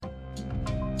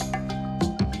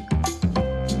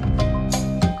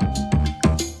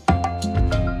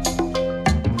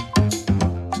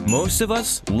Most of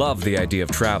us love the idea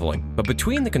of traveling, but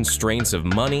between the constraints of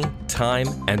money, time,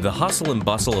 and the hustle and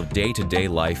bustle of day-to-day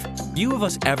life, few of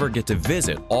us ever get to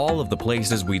visit all of the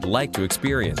places we'd like to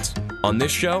experience. On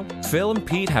this show, Phil and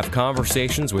Pete have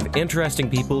conversations with interesting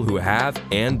people who have,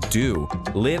 and do,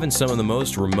 live in some of the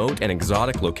most remote and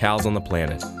exotic locales on the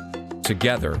planet.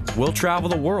 Together, we'll travel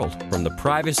the world from the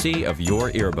privacy of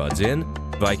your earbuds in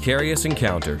Vicarious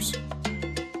Encounters.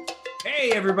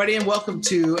 Hey, everybody, and welcome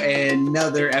to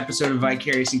another episode of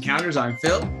Vicarious Encounters. I'm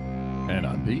Phil. And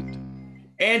I'm Pete.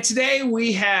 And today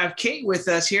we have Kate with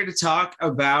us here to talk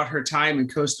about her time in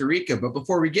Costa Rica. But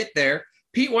before we get there,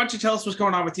 Pete, why don't you tell us what's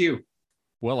going on with you?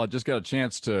 Well, I just got a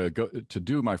chance to go to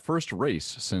do my first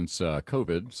race since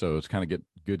COVID, so it's kind of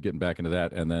good getting back into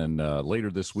that. And then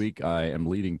later this week, I am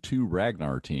leading two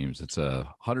Ragnar teams. It's a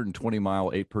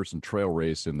 120-mile, 8-person trail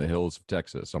race in the hills of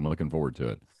Texas. I'm looking forward to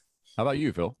it. How about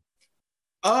you, Phil?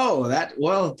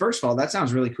 Well, first of all, that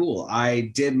sounds really cool.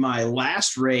 I did my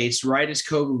last race right as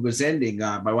COVID was ending.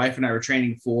 My wife and I were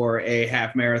training for a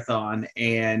half marathon,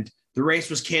 and the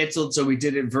race was canceled. So we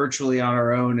did it virtually on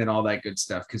our own and all that good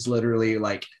stuff, because literally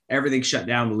like everything shut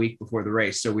down the week before the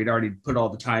race. So we'd already put all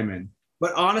the time in.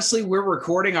 But honestly, we're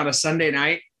recording on a Sunday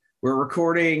night. We're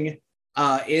recording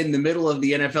in the middle of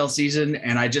the NFL season.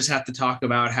 And I just have to talk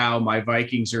about how my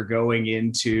Vikings are going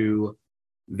into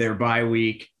their bye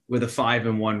week with a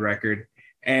 5-1 record,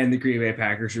 and the Green Bay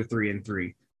Packers are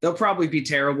 3-3. They'll probably be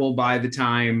terrible by the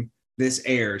time this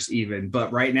airs even,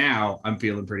 but right now I'm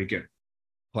feeling pretty good.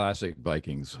 Classic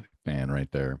Vikings fan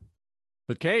right there.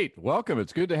 But Kate, welcome.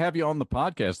 It's good to have you on the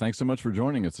podcast. Thanks so much for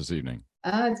joining us this evening.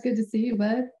 It's good to see you,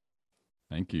 bud.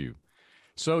 Thank you.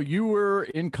 So you were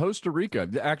in Costa Rica.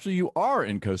 Actually, you are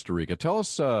in Costa Rica. Tell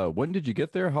us, when did you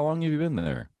get there? How long have you been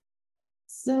there?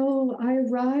 So I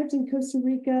arrived in Costa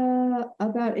Rica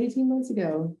about 18 months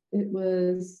ago. It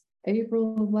was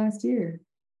April of last year,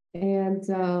 and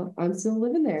I'm still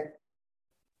living there.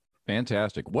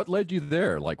 Fantastic. What led you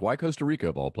there? Like, why Costa Rica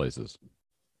of all places?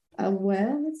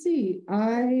 Well, let's see.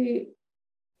 I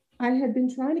had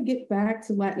been trying to get back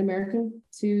to Latin America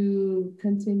to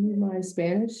continue my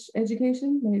Spanish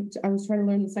education. I was trying to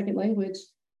learn the second language,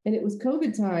 and it was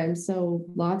COVID time, so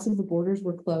lots of the borders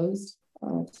were closed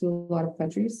to a lot of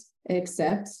countries,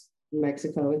 except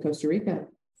Mexico and Costa Rica.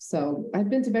 So I've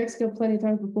been to Mexico plenty of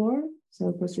times before,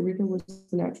 so Costa Rica was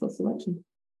the natural selection.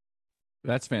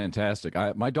 That's fantastic.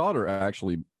 My daughter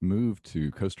actually moved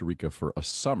to Costa Rica for a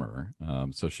summer,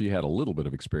 so she had a little bit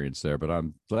of experience there, but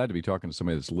I'm glad to be talking to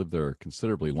somebody that's lived there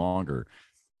considerably longer.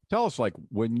 Tell us, like,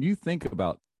 when you think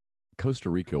about Costa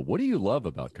Rica, what do you love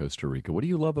about Costa Rica? What do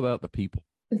you love about the people?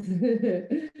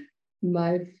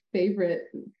 My favorite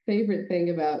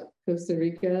thing about Costa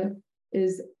Rica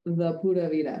is the Pura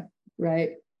Vida,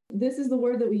 right? This is the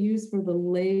word that we use for the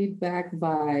laid back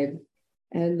vibe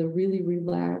and the really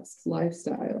relaxed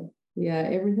lifestyle. Yeah,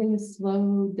 everything is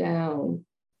slowed down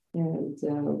and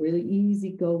really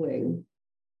easygoing.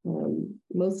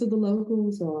 Most of the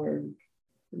locals are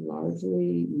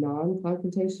largely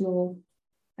non-confrontational.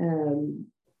 A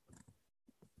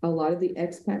lot of the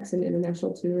expats and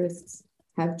international tourists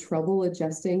have trouble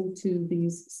adjusting to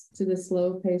the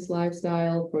slow-paced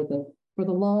lifestyle, for the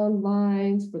long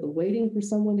lines, for the waiting for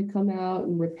someone to come out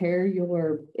and repair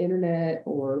your internet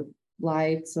or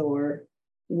lights, or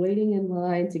waiting in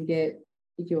line to get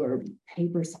your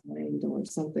paper signed or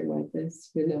something like this.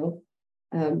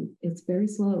 It's very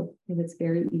slow and it's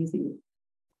very easy.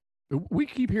 We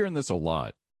keep hearing this a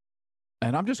lot,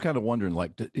 and I'm just kind of wondering,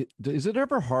 like, is it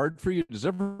ever hard for you? Does it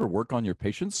ever work on your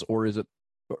patience, or is it?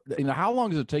 How long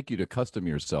does it take you to accustom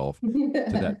yourself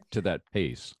to that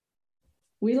pace?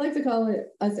 We like to call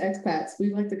it, us expats,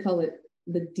 we like to call it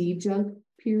the de-junk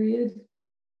period.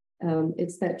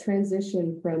 It's that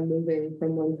transition from moving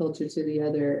from one culture to the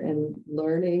other and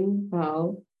learning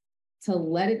how to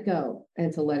let it go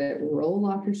and to let it roll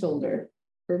off your shoulder.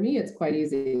 For me, it's quite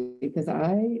easy because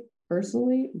I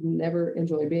personally never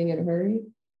enjoy being in a hurry.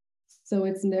 So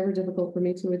it's never difficult for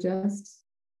me to adjust.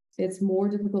 It's more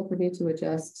difficult for me to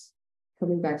adjust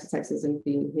coming back to Texas and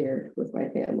being here with my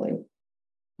family.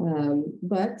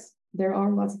 But there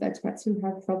are lots of expats who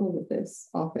have trouble with this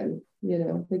often.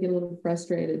 They get a little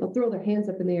frustrated. They'll throw their hands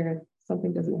up in the air if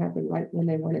something doesn't happen right when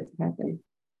they want it to happen.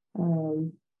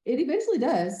 It eventually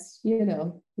does, you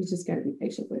just got to be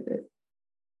patient with it.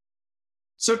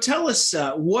 So tell us,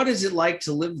 what is it like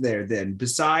to live there then,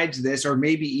 besides this, or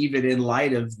maybe even in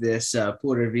light of this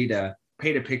Pura Vida?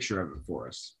 Paint a picture of it for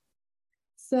us.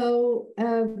 So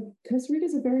Costa Rica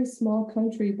is a very small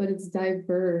country, but it's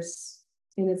diverse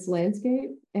in its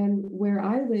landscape. And where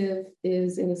I live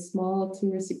is in a small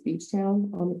touristic beach town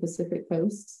on the Pacific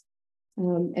coast.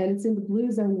 And it's in the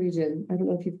blue zone region. I don't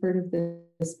know if you've heard of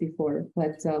this before,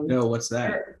 but No, what's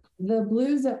that? A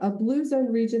blue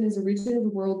zone region is a region of the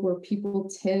world where people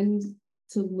tend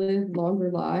to live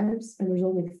longer lives, and there's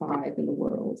only 5 in the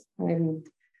world. The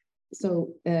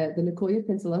Nicoya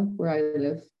Peninsula, where I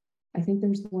live, I think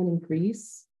there's one in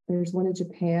Greece, there's one in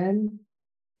Japan,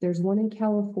 there's one in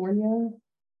California,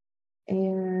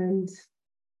 and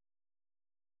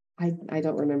I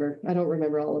don't remember. I don't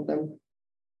remember all of them.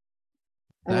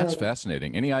 That's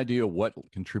fascinating. Any idea what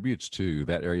contributes to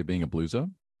that area being a blue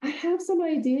zone? I have some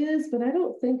ideas, but I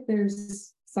don't think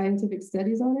there's scientific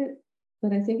studies on it.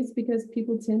 But I think it's because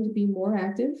people tend to be more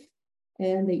active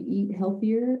and they eat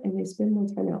healthier and they spend more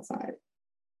time outside.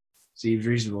 Seems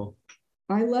reasonable.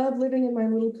 I love living in my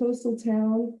little coastal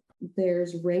town.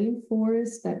 There's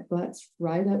rainforest that butts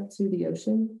right up to the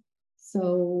ocean.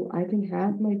 So I can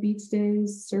have my beach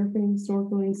days, surfing,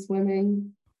 snorkeling,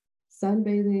 swimming,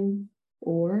 sunbathing,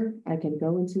 or I can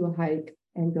go into a hike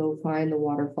and go find the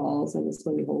waterfalls and the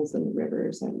swimming holes and the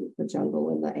rivers and the jungle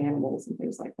and the animals and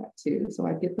things like that too. So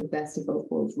I get the best of both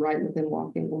worlds right within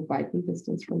walking or biking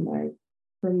distance from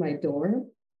my door.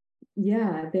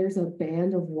 Yeah, there's a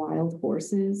band of wild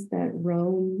horses that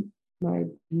roam my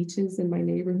beaches and my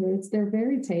neighborhoods. They're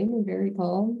very tame and very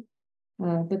calm,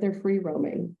 but they're free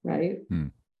roaming, right? I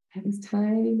have this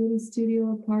tiny little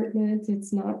studio apartment.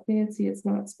 It's not fancy, it's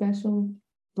not special,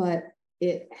 but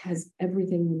it has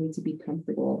everything you need to be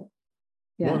comfortable.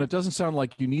 Yeah. Well, and it doesn't sound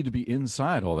like you need to be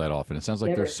inside all that often. It sounds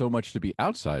like there's so much to be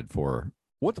outside for.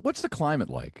 What's the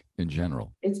climate like in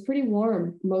general? It's pretty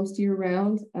warm most year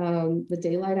round. The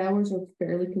daylight hours are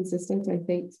fairly consistent. I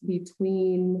think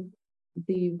between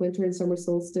the winter and summer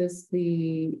solstice,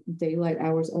 the daylight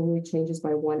hours only changes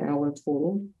by 1 hour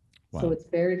total. Wow. So it's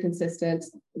very consistent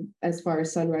as far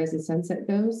as sunrise and sunset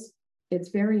goes. It's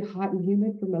very hot and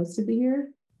humid for most of the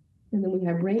year. And then we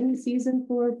have rainy season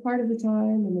for part of the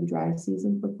time and then dry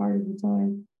season for part of the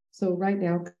time. So right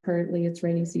now, currently it's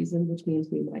rainy season, which means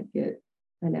we might get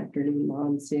an afternoon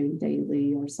monsoon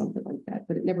daily or something like that.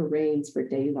 But it never rains for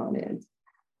days on end.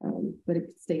 But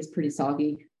it stays pretty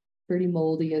soggy, pretty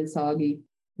moldy and soggy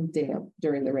and damp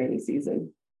during the rainy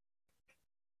season.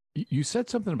 You said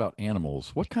something about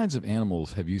animals. What kinds of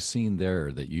animals have you seen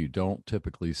there that you don't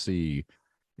typically see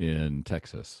in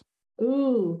Texas?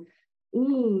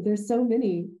 Ooh, there's so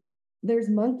many. There's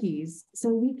monkeys. So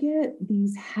we get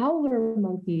these howler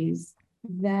monkeys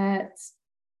that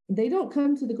they don't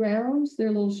come to the ground. They're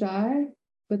a little shy,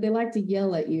 but they like to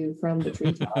yell at you from the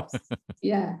treetops.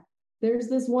 Yeah. There's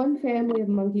this one family of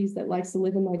monkeys that likes to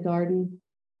live in my garden.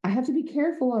 I have to be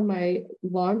careful on my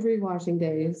laundry washing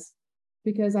days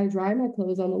because I dry my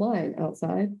clothes on the line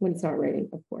outside when it's not raining,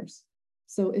 of course.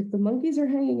 So if the monkeys are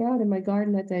hanging out in my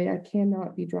garden that day, I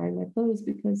cannot be drying my clothes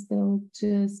because they'll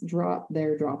just drop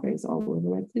their droppings all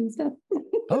over my clean stuff.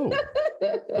 Oh,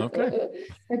 okay.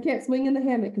 I can't swing in the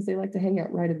hammock because they like to hang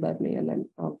out right above me, and then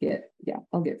I'll get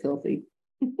filthy.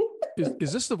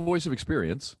 Is this the voice of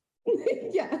experience?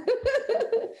 Yeah.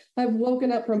 I've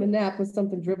woken up from a nap with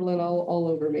something dribbling all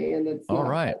over me, and it's all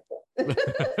right.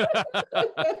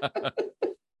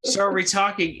 So are we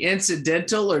talking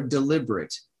incidental or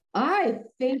deliberate? I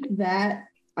think that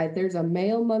there's a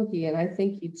male monkey, and I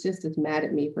think he's just as mad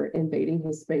at me for invading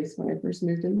his space when I first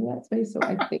moved into that space. So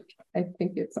I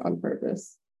think it's on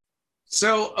purpose.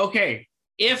 So, okay,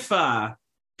 if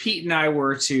Pete and I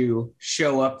were to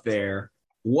show up there,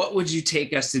 what would you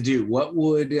take us to do? What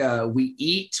would we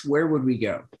eat? Where would we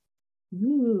go?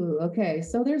 Ooh, okay.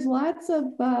 So there's lots of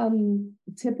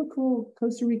typical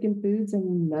Costa Rican foods,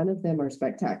 and none of them are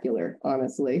spectacular,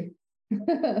 honestly.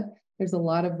 There's a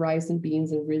lot of rice and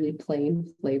beans and really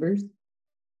plain flavors.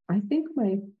 I think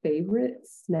my favorite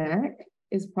snack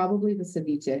is probably the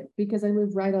ceviche because I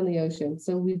live right on the ocean.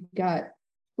 So we've got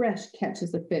fresh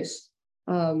catches of fish.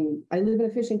 I live in a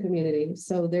fishing community.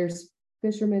 So there's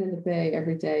fishermen in the bay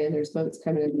every day, and there's boats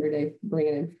coming in every day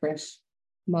bringing in fresh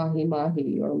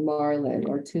mahi or marlin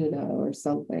or tuna or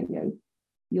something. And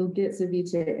you'll get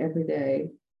ceviche every day.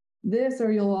 This,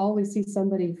 or you'll always see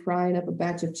somebody frying up a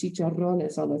batch of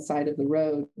chicharrones on the side of the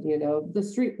road. You know, the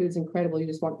street food's incredible. You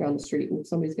just walk down the street and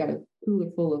somebody's got a cooler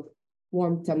full of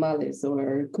warm tamales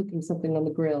or cooking something on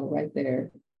the grill right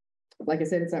there. Like I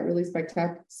said, it's not really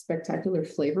spectacular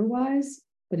flavor-wise,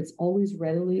 but it's always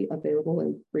readily available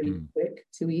and pretty quick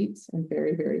to eat and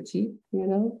very, very cheap, you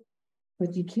know?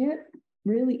 But you can't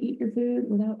really eat your food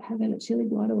without having a chili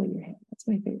guaro in your hand. That's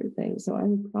my favorite thing. So I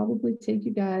would probably take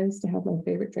you guys to have my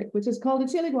favorite drink, which is called a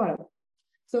chili guaro.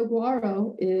 So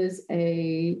guaro is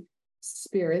a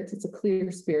spirit. It's a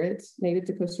clear spirit native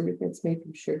to Costa Rica. It's made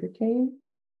from sugar cane.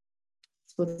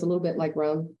 So it's a little bit like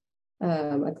rum.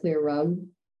 a clear rum,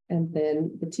 and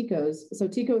then the ticos. So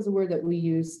tico is a word that we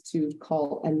use to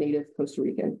call a native Costa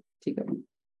Rican, tico.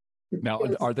 Now,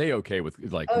 are they okay with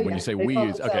when yeah, you say they we call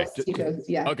use? Okay, themselves ticos,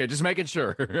 yeah. Okay, just making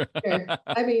sure. Sure.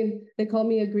 I mean, they call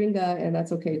me a gringa, and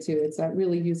that's okay too. It's not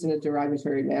really used in a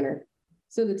derogatory manner.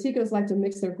 So the ticos like to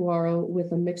mix their guaro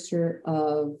with a mixture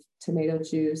of tomato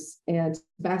juice and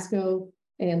Tabasco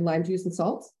and lime juice and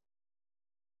salt.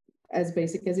 As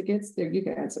basic as it gets, there you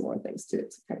can add some more things to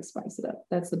it to kind of spice it up.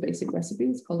 That's the basic recipe.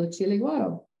 It's called a chile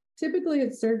guaro. Typically,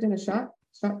 it's served in a shot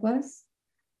glass.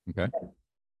 Okay.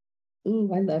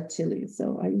 Ooh, I love chili,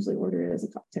 so I usually order it as a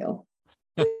cocktail.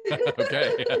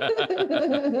 Okay.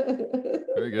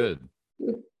 Very good.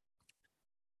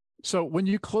 So when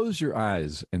you close your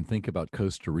eyes and think about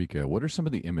Costa Rica, what are some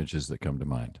of the images that come to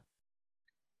mind?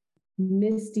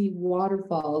 Misty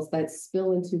waterfalls that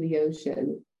spill into the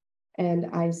ocean. And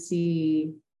I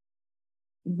see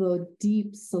the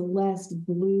deep celeste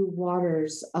blue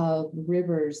waters of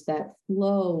rivers that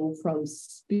flow from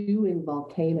spewing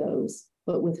volcanoes,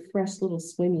 but with fresh little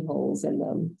swimmy holes in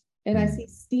them. And I see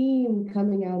steam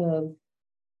coming out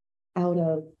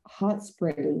of hot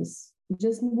springs,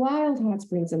 just wild hot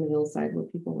springs on the hillside where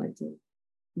people like to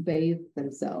bathe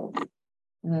themselves.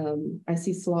 I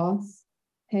see sloths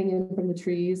hanging from the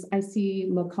trees. I see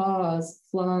macaws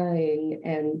flying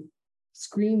and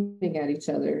screaming at each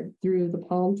other through the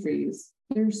palm trees.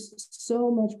 There's so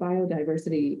much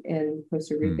biodiversity in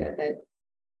Costa Rica that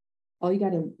all you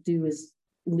got to do is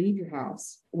leave your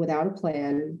house without a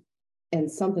plan, and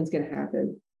something's going to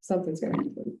happen. Something's going to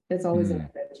happen. It's always an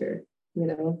adventure, you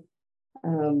know.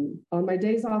 On my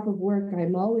days off of work,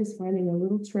 I'm always finding a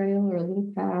little trail or a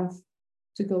little path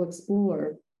to go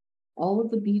explore. All of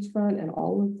the beachfront and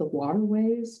all of the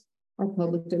waterways are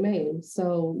public domain.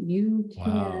 So you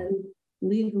can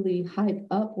legally hike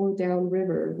up or down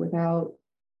river without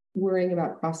worrying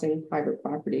about crossing private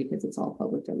property because it's all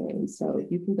public domain. So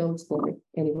you can go explore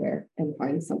anywhere and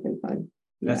find something fun.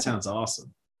 That sounds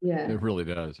awesome. Yeah. It really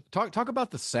does. Talk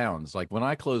about the sounds. Like when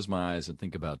I close my eyes and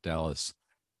think about Dallas,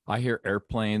 I hear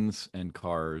airplanes and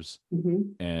cars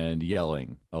and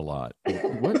yelling a lot.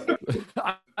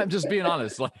 I'm just being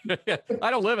honest. Like, I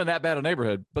don't live in that bad a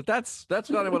neighborhood, but that's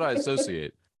not what I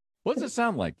associate. What does it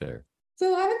sound like there?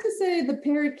 So I have to say the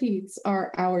parakeets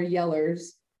are our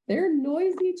yellers. They're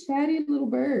noisy, chatty little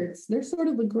birds. They're sort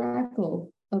of the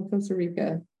grackle of Costa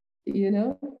Rica, you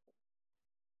know?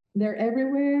 They're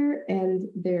everywhere and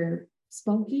they're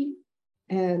spunky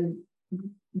and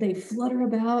they flutter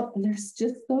about and they're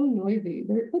just so noisy.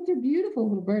 They're beautiful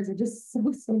little birds. They're just so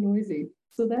noisy.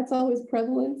 So that's always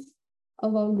prevalent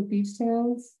along the beach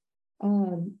towns.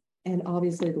 And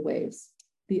obviously the waves,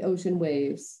 the ocean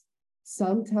waves.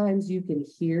 Sometimes you can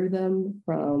hear them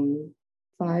from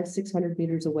 500-600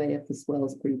 meters away if the swell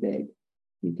is pretty big.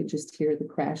 You can just hear the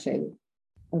crashing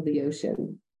of the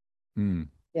ocean.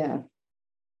 Yeah.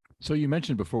 So you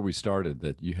mentioned before we started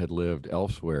that you had lived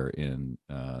elsewhere in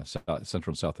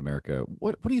Central and South America.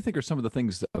 What do you think are some of the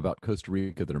things about Costa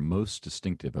Rica that are most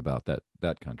distinctive about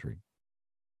that country?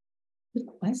 Good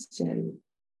question.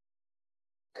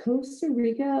 Costa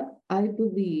Rica, I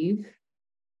believe,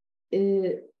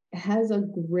 it has a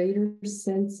greater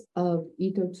sense of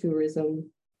ecotourism,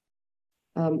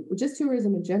 just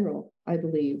tourism in general, I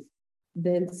believe,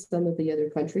 than some of the other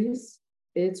countries.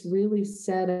 It's really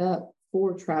set up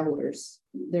for travelers.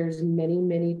 There's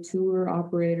many tour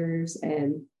operators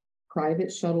and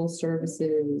private shuttle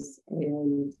services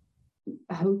and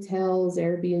hotels,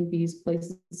 Airbnbs,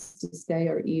 places to stay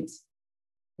or eat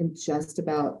in just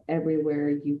about everywhere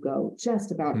you go,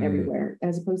 just about everywhere,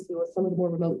 as opposed to some of the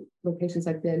more remote locations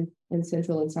I've been in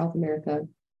Central and South America.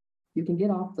 You can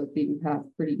get off the beaten path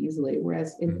pretty easily.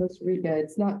 Whereas in Costa Rica,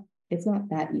 it's not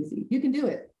that easy. You can do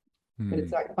it, but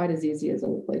it's not quite as easy as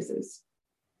other places.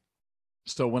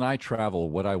 So when I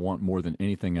travel, what I want more than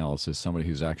anything else is somebody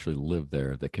who's actually lived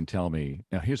there that can tell me,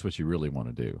 now here's what you really want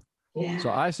to do. Yeah.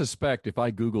 So I suspect if I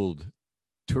Googled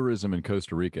tourism in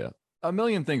Costa Rica, a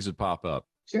million things would pop up.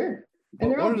 Sure.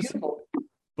 And they're all beautiful.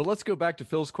 But let's go back to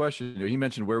Phil's question. He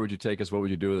mentioned, where would you take us? What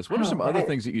would you do with us? What are some other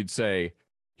things that you'd say?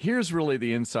 Here's really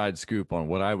the inside scoop on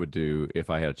what I would do if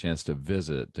I had a chance to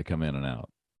visit, to come in and out.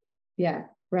 Yeah,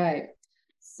 right.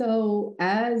 So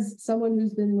as someone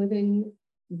who's been living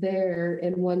there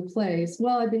in one place,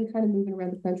 well, I've been kind of moving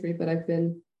around the country, but I've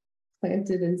been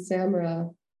planted in Samara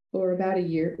for about a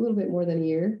year, a little bit more than a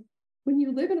year. When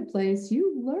you live in a place,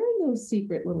 you learn those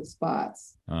secret little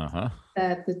spots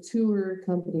that the tour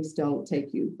companies don't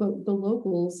take you. But the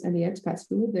locals and the expats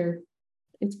who live there,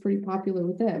 it's pretty popular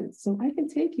with them. So I can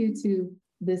take you to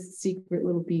this secret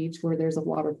little beach where there's a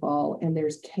waterfall and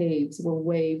there's caves where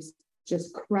waves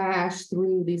just crash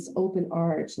through these open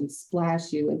arch and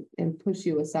splash you and push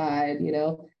you aside,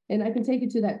 and I can take you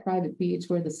to that private beach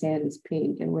where the sand is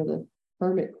pink and where the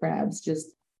hermit crabs just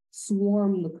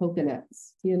swarm the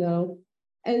coconuts,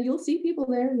 and you'll see people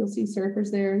there, you'll see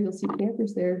surfers there, you'll see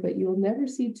campers there, but you'll never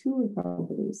see tour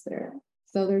companies there.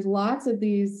 So there's lots of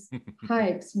these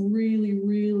hikes really,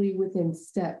 really within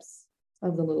steps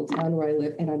of the little town where I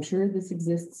live. And I'm sure this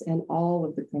exists in all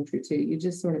of the country too. You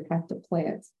just sort of have to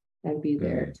plant and be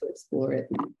there to explore it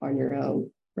on your own,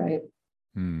 right?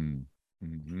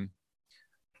 Mm-hmm.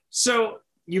 So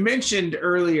you mentioned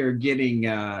earlier getting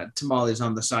tamales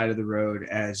on the side of the road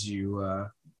as you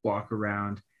walk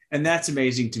around. And that's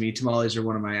amazing to me. Tamales are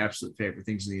one of my absolute favorite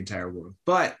things in the entire world.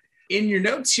 But in your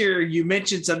notes here, you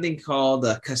mentioned something called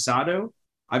a casado.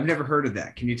 I've never heard of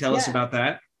that. Can you tell us about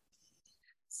that?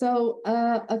 So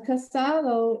a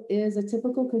casado is a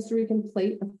typical Costa Rican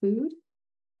plate of food.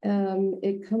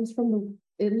 It comes from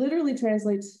it literally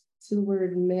translates to the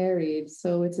word married.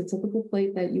 So it's a typical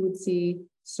plate that you would see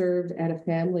served at a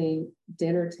family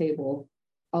dinner table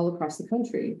all across the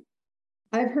country.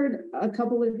 I've heard a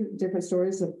couple of different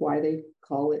stories of why they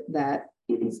call it that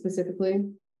specifically.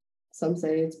 Some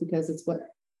say it's because it's what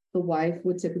the wife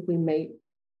would typically make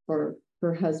for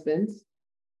her husband.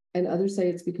 And others say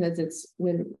it's because it's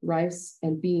when rice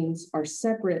and beans are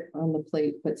separate on the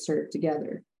plate but served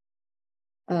together.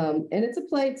 And it's a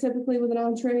plate typically with an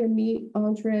entree, a meat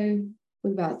entree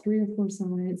with about 3 or 4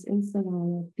 sides,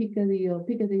 ensalada, picadillo.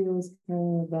 Picadillo is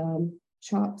kind of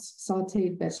chopped,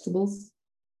 sauteed vegetables.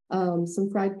 Some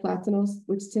fried plátanos,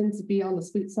 which tend to be on the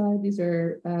sweet side. These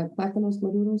are plátanos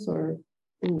maduros, or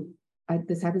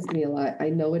this happens to me a lot. I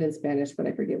know it in Spanish, but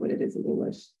I forget what it is in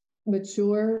English.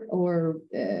 Mature, or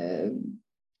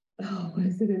what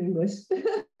is it in English?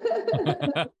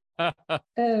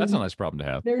 That's a nice problem to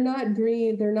have. They're not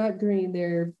green.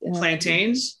 They're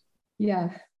plantains. Yeah,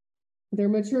 they're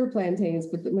mature plantains,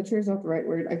 but the mature is not the right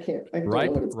word. I can't.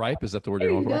 Ripe. Is that the word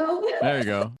you're looking for? There you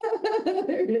go.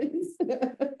 There it is.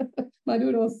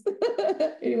 Maduros.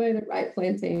 Anyway, they're ripe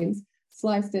plantains,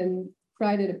 sliced and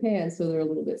fried in a pan, so they're a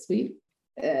little bit sweet.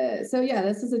 So yeah,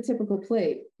 this is a typical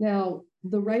plate. Now,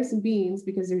 the rice and beans,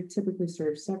 because they're typically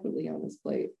served separately on this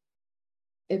plate,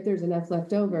 if there's enough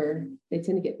left over, they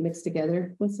tend to get mixed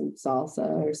together with some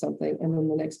salsa or something. And then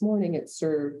the next morning it's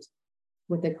served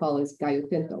what they call is gallo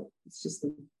pinto. It's just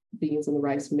the beans and the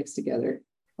rice mixed together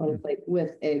on a plate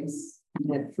with eggs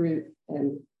and fruit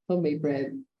and homemade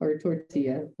bread or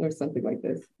tortilla or something like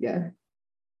this. Yeah.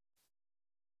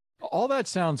 All that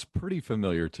sounds pretty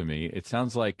familiar to me. It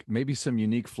sounds like maybe some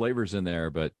unique flavors in there,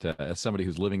 but as somebody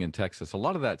who's living in Texas, a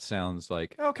lot of that sounds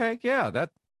like, okay, yeah, that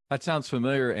sounds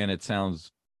familiar and it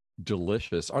sounds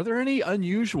delicious. Are there any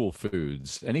unusual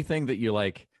foods? Anything that you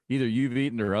like, either you've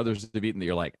eaten or others have eaten that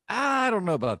you're like, I don't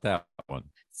know about that one?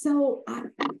 So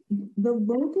the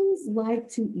locals like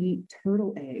to eat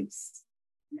turtle eggs.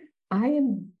 I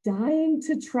am dying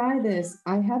to try this.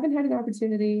 I haven't had an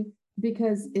opportunity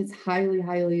because it's highly,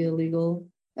 highly illegal.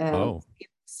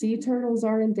 Sea turtles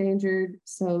are endangered,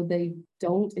 so they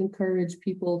don't encourage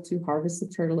people to harvest the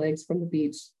turtle eggs from the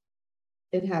beach.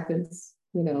 It happens,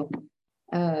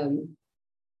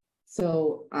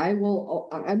 so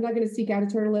I'm not going to seek out a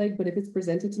turtle egg, but if it's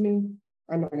presented to me,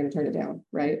 I'm not going to turn it down,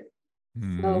 right?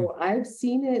 Mm-hmm. So I've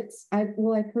seen it. I've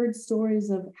heard stories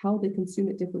of how they consume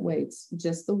it different ways,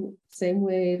 just the same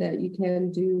way that you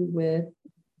can do with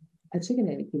a chicken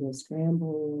egg,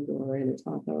 scrambled or in a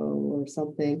taco or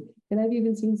something. And I've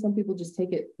even seen some people just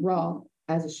take it raw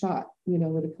as a shot,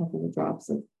 with a couple of drops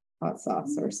of hot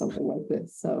sauce or something like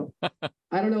this. So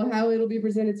I don't know how it'll be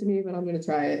presented to me, but I'm going to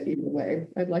try it either way.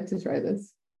 I'd like to try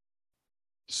this.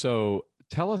 So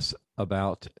tell us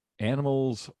about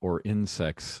animals or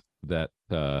insects that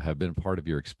have been part of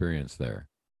your experience there.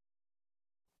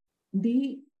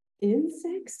 The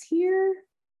insects here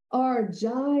are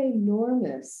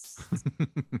ginormous.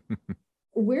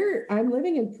 I'm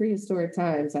living in prehistoric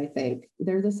times, I think.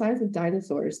 They're the size of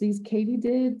dinosaurs. These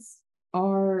katydids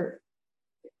are,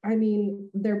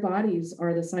 their bodies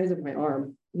are the size of my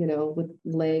arm, with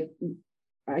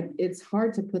it's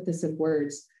hard to put this in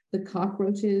words. The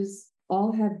cockroaches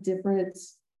all have different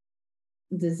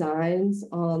designs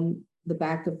on the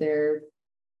back of their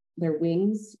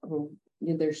wings, or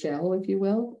their shell, if you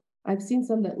will. I've seen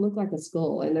some that look like a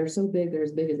skull, and they're so big, they're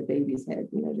as big as a baby's head,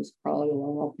 just crawling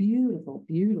along. All beautiful,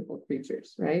 beautiful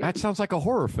creatures, right? That sounds like a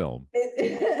horror film.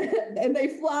 And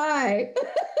they fly.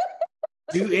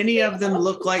 Do any of them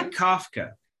look like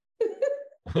Kafka?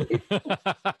 And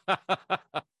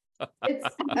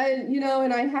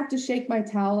I have to shake my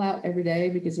towel out every day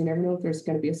because you never know if there's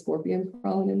going to be a scorpion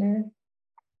crawling in there.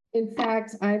 In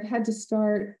fact, I've had to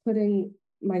start putting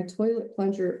my toilet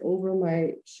plunger over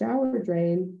my shower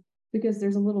drain because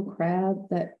there's a little crab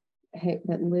that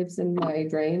lives in my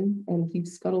drain, and he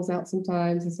scuttles out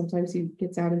sometimes, and sometimes he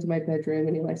gets out into my bedroom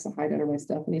and he likes to hide under my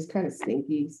stuff, and he's kind of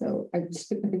stinky. So I'm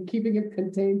keeping him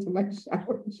contained to my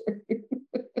shower drain.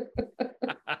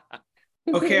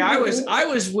 Okay, I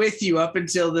was with you up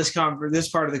until this part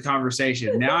of the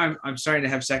conversation. Now I'm starting to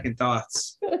have second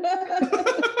thoughts.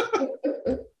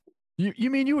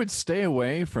 You mean you would stay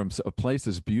away from a place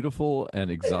as beautiful and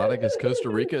exotic as Costa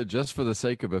Rica just for the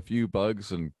sake of a few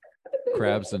bugs and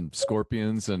crabs and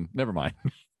scorpions and never mind?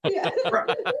 Yeah.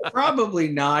 Probably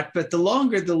not, but the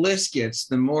longer the list gets,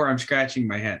 the more I'm scratching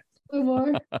my head. The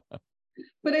more.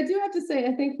 But I do have to say,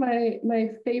 I think my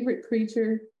favorite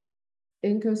creature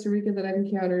in Costa Rica that I've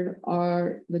encountered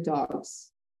are the dogs.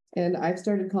 And I've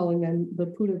started calling them the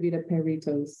Pura Vida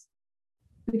perritos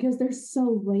because they're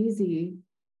so lazy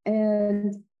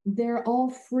and they're all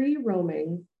free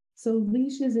roaming. So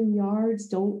leashes and yards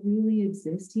don't really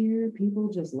exist here.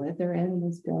 People just let their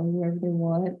animals go wherever they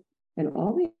want. And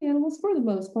all the animals, for the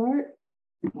most part,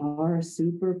 are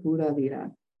super pura vida.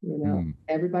 You know,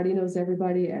 everybody knows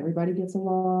everybody. Everybody gets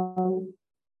along.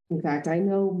 In fact, I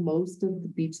know most of the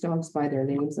beach dogs by their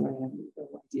names, and I have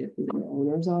no idea who their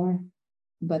owners are,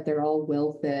 but they're all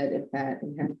well fed and fat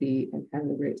and happy and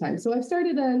having a great time. So I've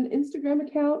started an Instagram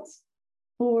account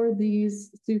for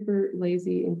these super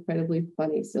lazy, incredibly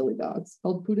funny, silly dogs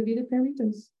called Pura Vida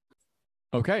Perritos.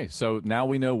 Okay, so now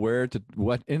we know what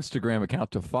Instagram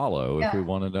account to follow if we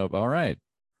want to know. All right.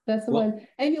 That's the one.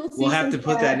 And you'll see we'll have to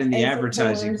put that in the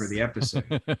advertising for the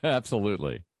episode.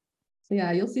 Absolutely. So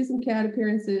yeah, you'll see some cat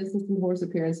appearances and some horse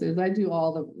appearances. I do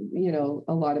all the,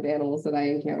 a lot of animals that I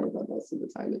encounter, but most of the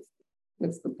time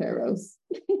it's the perros.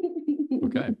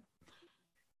 Okay.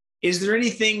 Is there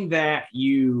anything that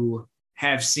you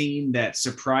have seen that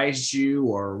surprised you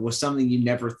or was something you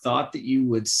never thought that you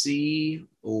would see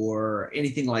or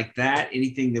anything like that?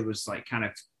 Anything that was like kind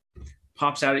of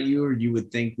pops out at you or you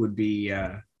would think would be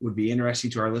interesting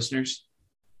to our listeners?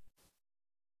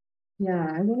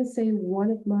 Yeah, I want to say one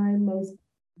of my most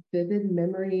vivid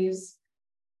memories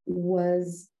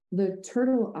was the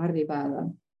turtle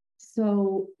arribada.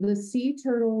 So the sea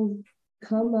turtles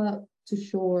come up to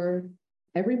shore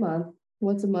every month,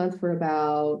 once a month for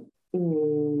about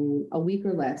a week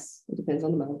or less. It depends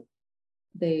on the month.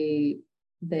 They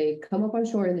come up on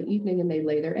shore in the evening and they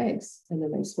lay their eggs, and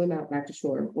then they swim out back to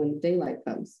shore when daylight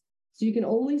comes. So you can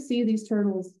only see these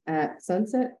turtles at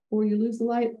sunset before you lose the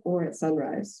light, or at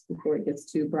sunrise before it gets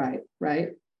too bright, right?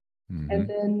 Mm-hmm. And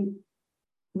then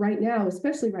right now,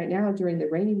 especially right now during the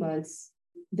rainy months,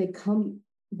 they come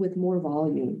with more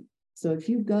volume. So if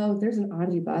there's an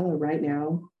arribada right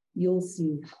now, you'll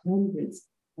see hundreds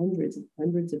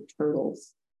of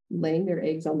turtles laying their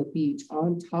eggs on the beach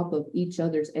on top of each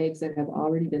other's eggs that have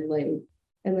already been laid.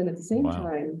 And then at the same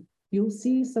time, you'll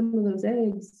see some of those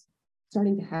eggs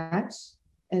starting to hatch,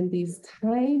 and these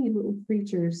tiny little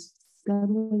creatures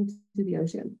scuttling to the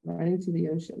ocean, running to the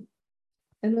ocean.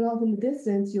 And then off in the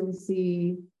distance, you'll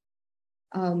see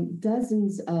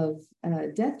dozens of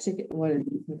death chicken. What do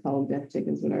we call them? Death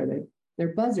chickens? What are they?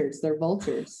 They're buzzards. They're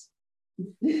vultures.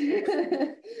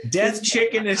 Death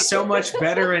chicken is so much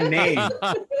better a name.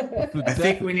 I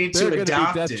think we need to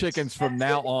adopt death chickens from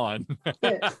now on.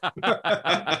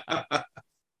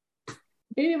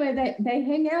 Anyway, they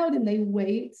hang out and they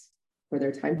wait for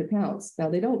their time to pounce. Now,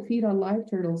 they don't feed on live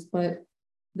turtles, but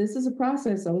this is a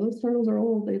process. Some of those turtles are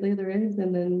old. They lay their eggs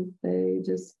and then they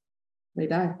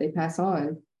die. They pass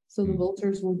on. So the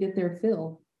vultures will get their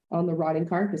fill on the rotting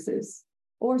carcasses.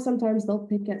 Or sometimes they'll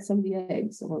pick at some of the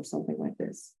eggs or something like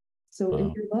this. So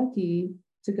if you're lucky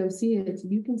to go see it,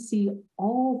 you can see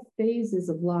all phases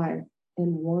of life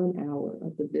in 1 hour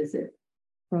of the visit.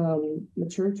 From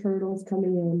mature turtles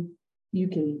coming in, you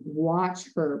can watch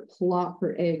her plop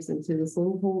her eggs into this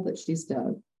little hole that she's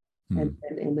dug. And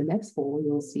then in the next hole,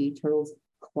 you'll see turtles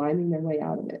climbing their way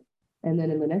out of it. And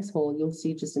then in the next hole, you'll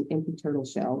see just an empty turtle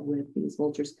shell with these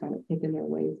vultures kind of picking their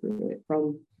way through it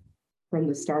from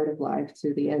the start of life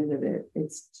to the end of it.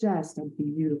 It's just a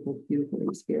beautiful, beautiful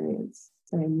experience.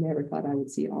 I never thought I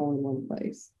would see it all in one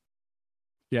place.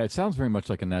 Yeah, it sounds very much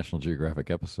like a National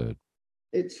Geographic episode.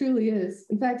 It truly is.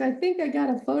 In fact, I think I got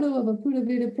a photo of a Pura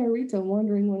Vida perrito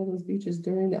wandering one of those beaches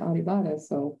during the arribada.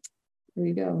 So there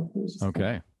you go. It was just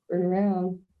okay. Turning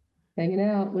around, hanging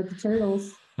out with the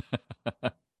turtles.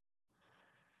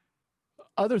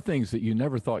 Other things that you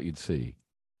never thought you'd see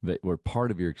that were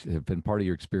have been part of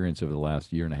your experience over the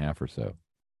last year and a half or so?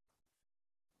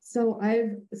 So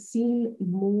I've seen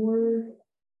more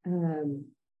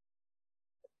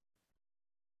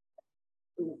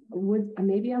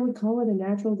maybe I would call it a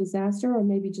natural disaster, or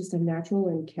maybe just a natural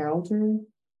encounter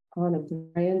on a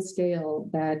grand scale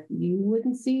that you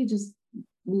wouldn't see just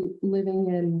living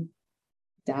in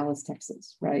Dallas,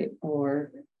 Texas, right?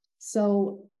 Or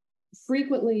so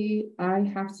frequently I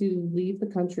have to leave the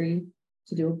country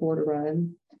to do a border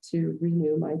run to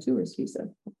renew my tourist visa.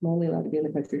 I'm only allowed to be in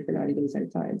the country for 90 days at a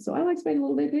time. So I like to make a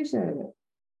little vacation out of it.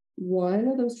 One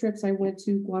of those trips, I went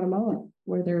to Guatemala,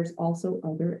 where there's also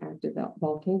other active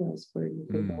volcanoes where you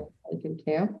can go like and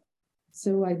camp.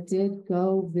 So I did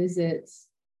go visit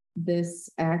this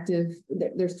active,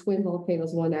 there's twin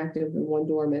volcanoes, one active and one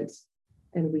dormant.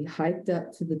 And we hiked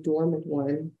up to the dormant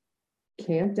one,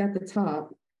 camped at the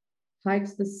top,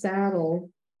 hiked the saddle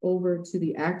over to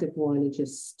the active one, and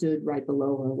just stood right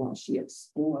below her while she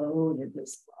exploded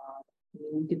this lava.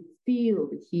 You could feel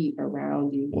the heat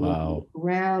around you. Wow. The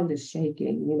ground is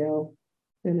shaking, you know.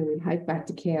 And then we hiked back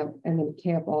to camp, and then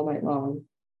camp all night long.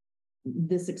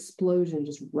 This explosion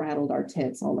just rattled our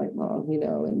tents all night long, you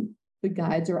know, and the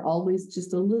guides are always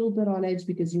just a little bit on edge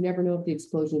because you never know if the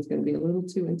explosion is going to be a little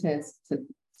too intense to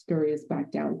scurry us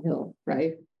back downhill,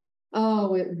 right?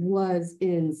 Oh, it was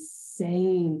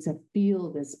insane to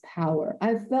feel this power.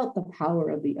 I've felt the power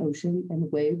of the ocean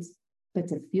and waves, but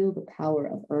to feel the power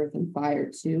of earth and fire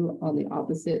too on the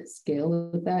opposite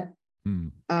scale of that,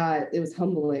 it was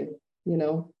humbling, you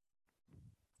know?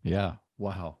 Yeah.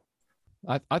 Wow.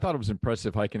 I thought it was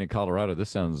impressive hiking in Colorado. This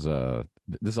sounds, this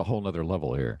is a whole nother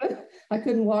level here. I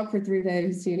couldn't walk for 3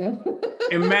 days, you know?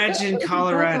 Imagine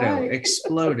Colorado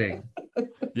exploding.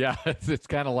 Yeah, it's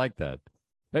kind of like that.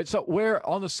 So where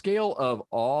on the scale of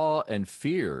awe and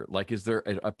fear, like, is there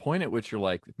a point at which you're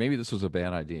like, maybe this was a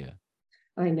bad idea?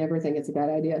 I never think it's a bad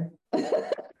idea.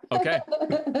 Okay.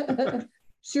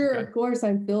 Sure, Okay. of course,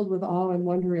 I'm filled with awe and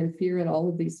wonder and fear and all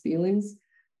of these feelings,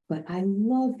 but I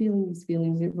love feeling these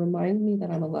feelings. It reminds me that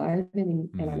I'm alive and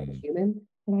I'm a human,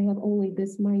 and I have only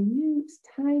this minute,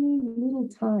 tiny little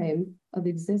time of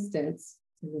existence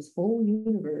in this whole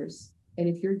universe. And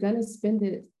if you're going to spend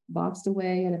it boxed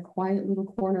away in a quiet little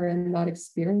corner and not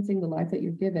experiencing the life that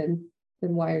you're given,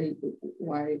 then why are you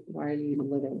even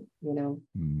living, you know?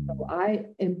 So I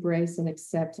embrace and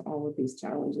accept all of these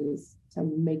challenges to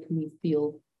make me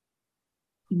feel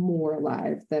more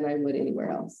alive than I would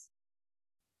anywhere else.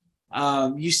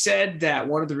 You said that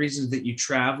one of the reasons that you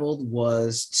traveled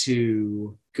was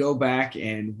to go back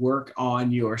and work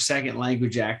on your second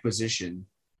language acquisition.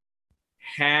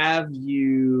 Have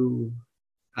you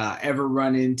ever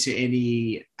run into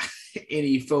any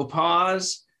faux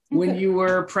pas when you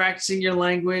were practicing your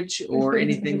language or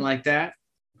anything like that?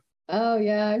 Oh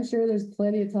yeah, I'm sure there's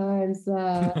plenty of times.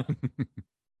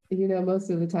 You know, most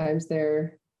of the times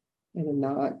they're in a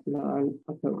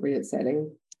non-appropriate setting.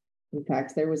 In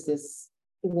fact, there was this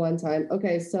one time.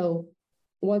 Okay, so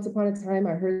once upon a time,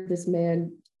 I heard this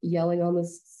man yelling on the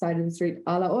side of the street,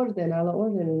 "A la orden, a la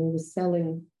orden," and he was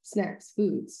selling snacks,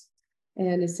 foods.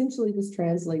 And essentially this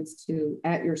translates to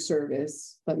 "at your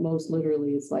service," but most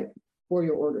literally it's like "for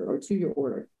your order" or "to your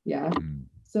order." Yeah.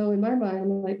 So in my mind,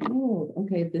 I'm like, oh,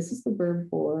 okay, this is the verb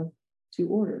for "to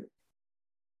order."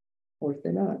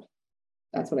 Ordenar.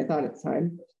 That's what I thought at the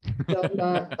time. So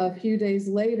not a few days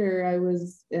later, I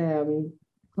was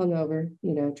hungover,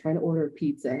 you know, trying to order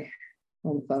pizza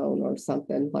on the phone or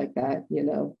something like that, you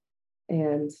know.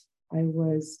 And I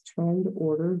was trying to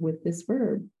order with this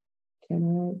verb. Can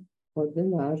I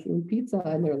ordenar un pizza?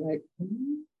 And they're like,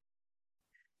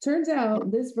 Turns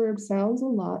out this verb sounds a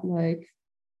lot like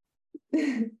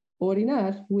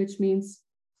orinar, which means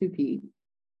to pee.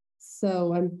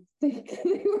 So I'm thinking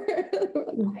they were like,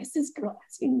 why is this girl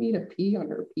asking me to pee on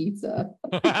her pizza?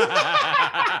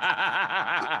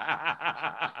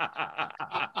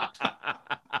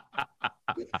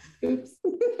 Oops.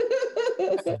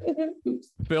 Oops.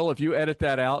 Phil, if you edit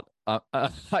that out, I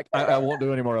won't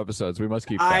do any more episodes. We must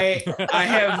keep that.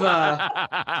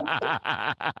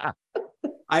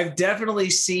 I've definitely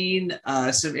seen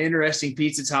some interesting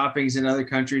pizza toppings in other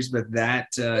countries, but that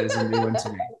is a new one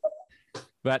to me.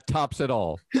 That tops it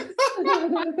all.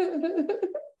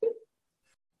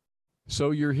 So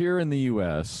you're here in the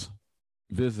U.S.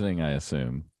 visiting, I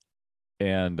assume.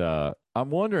 And I'm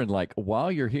wondering, like,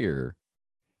 while you're here,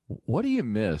 what do you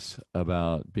miss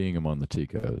about being among the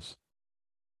Ticos?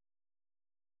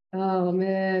 Oh,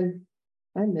 man.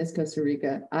 I miss Costa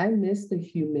Rica. I miss the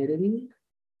humidity.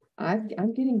 I'm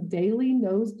getting daily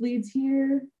nosebleeds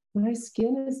here. My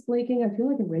skin is flaking. I feel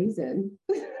like a raisin.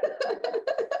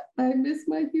 I miss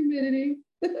my humidity.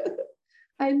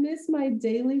 I miss my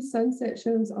daily sunset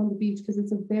shows on the beach because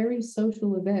it's a very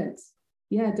social event.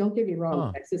 Yeah, don't get me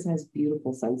wrong. Texas has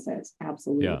beautiful sunsets.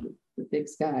 Absolutely. Yeah. The big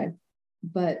sky.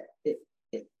 but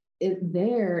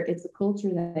it's a culture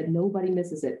that nobody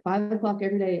misses it. 5 o'clock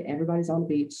every day, everybody's on the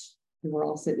beach and we're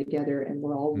all sitting together and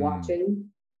we're all watching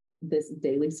this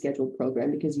daily scheduled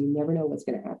program because you never know what's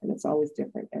going to happen. It's always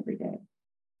different every day.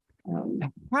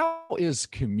 How is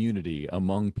community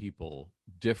among people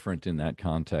different in that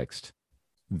context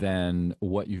than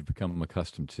what you've become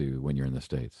accustomed to when you're in the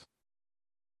States?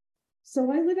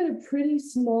 So I live in a pretty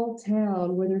small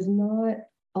town where there's not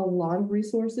a lot of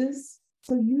resources.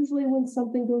 So usually when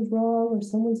something goes wrong or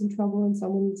someone's in trouble and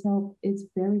someone needs help, it's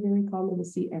very, very common to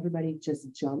see everybody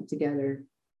just jump together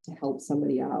to help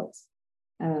somebody out.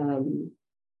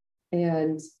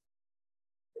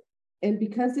 And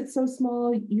because it's so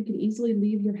small, you can easily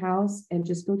leave your house and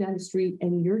just go down the street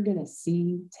and you're going to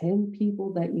see 10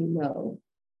 people that you know.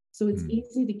 So it's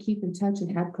easy to keep in touch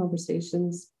and have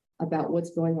conversations about what's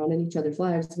going on in each other's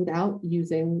lives without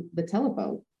using the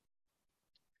telephone.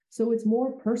 So it's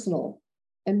more personal.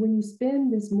 And when you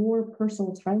spend this more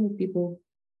personal time with people,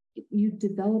 you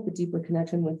develop a deeper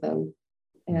connection with them.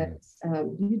 And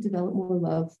you develop more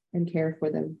love and care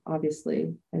for them,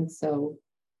 obviously. And so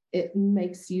it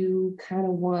makes you kind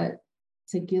of want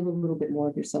to give a little bit more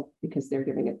of yourself because they're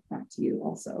giving it back to you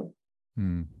also.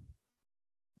 Do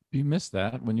you miss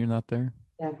that when you're not there?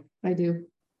 Yeah, I do.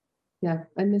 Yeah,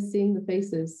 I miss seeing the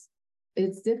faces.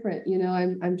 It's different. You know,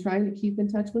 I'm trying to keep in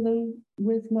touch with them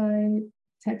with my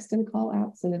text and call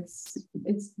apps, and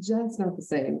it's just not the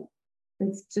same.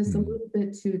 It's just a little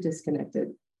bit too disconnected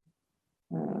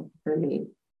for me.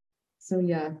 So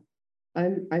yeah,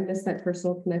 I miss that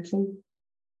personal connection.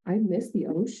 I miss the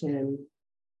ocean.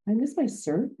 I miss my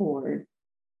surfboard.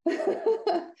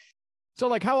 So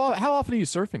like how often are you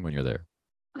surfing when you're there?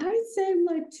 I'd say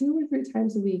like 2 or 3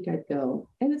 times a week I'd go.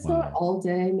 And it's not all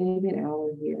day, maybe an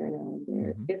hour here, an hour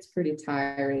there. It's pretty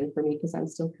tiring for me because I'm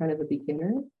still kind of a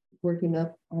beginner, working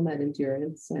up on that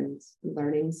endurance and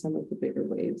learning some of the bigger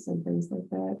waves and things like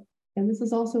that. And this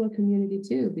is also a community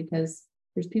too, because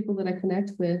there's people that I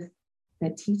connect with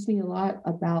that teach me a lot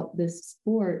about this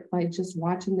sport by just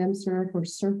watching them surf or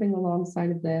surfing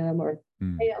alongside of them, or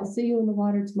hey, I'll see you in the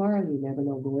water tomorrow. You never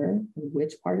know where and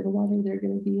which part of the water they're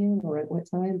going to be in or at what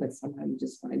time, but somehow you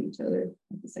just find each other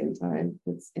at the same time.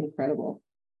 It's incredible.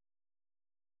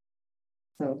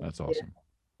 So that's awesome.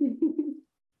 Yeah.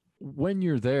 When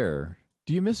you're there,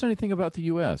 do you miss anything about the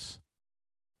US?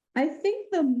 I think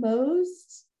the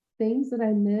most things that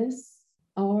I miss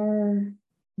are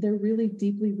they're really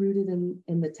deeply rooted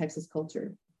in the Texas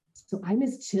culture. So I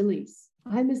miss chilies.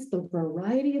 I miss the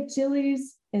variety of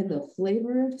chilies and the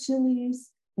flavor of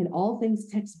chilies and all things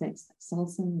Tex-Mex, like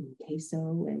salsa and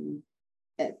queso and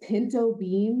pinto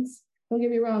beans. Don't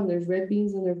get me wrong, there's red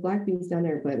beans and there's black beans down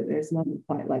there, but there's nothing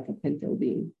quite like a pinto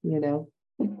bean, you know?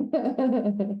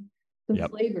 The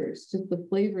flavors, just the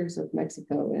flavors of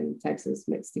Mexico and Texas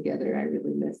mixed together. I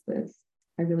really miss this.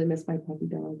 I really miss my puppy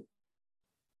dog.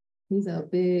 He's a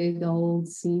big old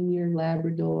senior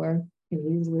Labrador,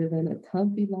 and he's living a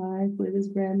comfy life with his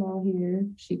grandma here.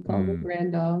 She called him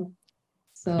grand dog.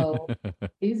 So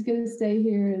he's gonna stay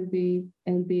here and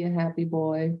be a happy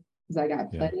boy. Because I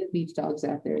got plenty of beach dogs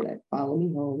out there that follow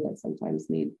me home that sometimes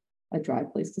need a dry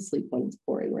place to sleep when it's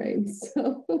pouring rain.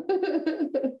 So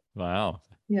wow.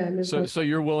 Yeah. So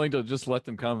you're willing to just let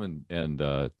them come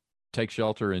and take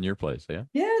shelter in your place, yeah?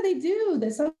 Yeah, they do. They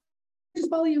sometimes just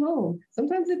follow you home.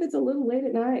 Sometimes if it's a little late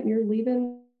at night and you're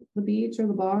leaving the beach or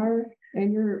the bar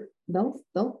and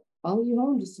they'll follow you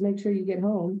home just to make sure you get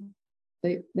home.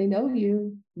 They know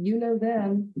you know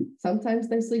them. Sometimes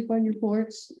they sleep on your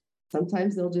porch.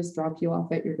 Sometimes they'll just drop you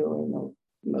off at your door and they'll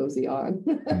mosey on.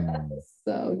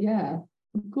 So yeah,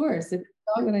 of course, if it's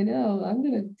a dog that I know, I'm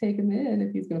going to take him in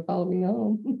if he's going to follow me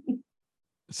home.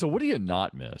 So what do you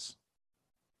not miss?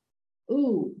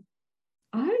 Ooh,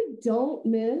 I don't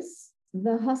miss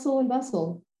the hustle and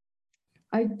bustle.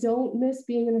 I don't miss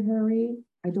being in a hurry.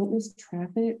 I don't miss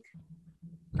traffic.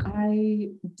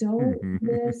 I don't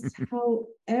miss how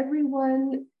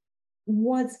everyone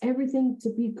wants everything to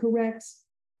be correct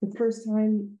the first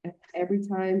time, every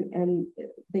time, and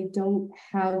they don't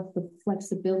have the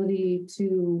flexibility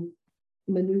to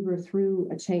maneuver through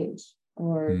a change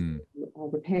or a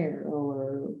repair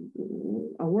or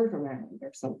a workaround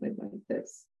or something like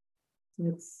this.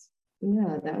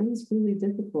 That was really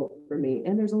difficult for me.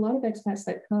 And there's a lot of expats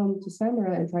that come to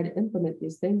Samara and try to implement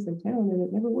these things in town, and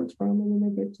it never works for them, and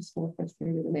then they get just more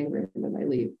frustrated and angry, and then they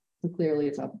leave. So clearly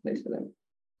it's not the place for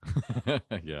them.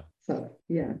 Yeah. So,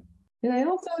 yeah. And I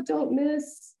also don't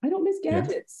miss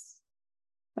gadgets.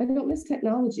 I don't miss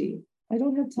technology. I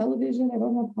don't have television. I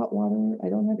don't have hot water. I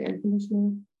don't have air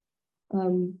conditioning.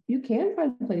 You can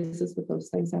find places with those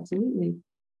things, absolutely.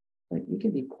 Like you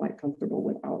can be quite comfortable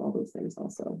without all those things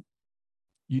also.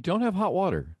 You don't have hot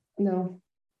water? No,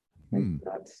 I do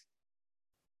not.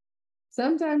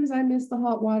 Sometimes I miss the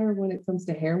hot water when it comes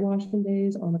to hair washing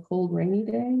days on a cold, rainy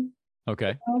day.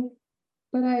 Okay.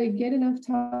 But I get enough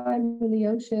time in the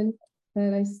ocean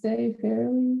that I stay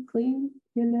fairly clean,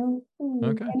 you know.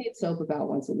 Okay. I need soap about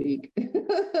once a week.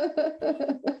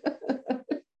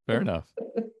 Fair enough.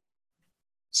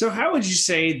 So how would you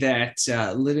say that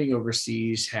living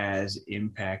overseas has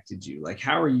impacted you? Like,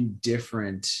 how are you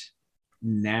different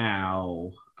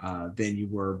now than you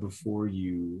were before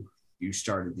you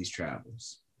started these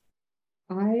travels?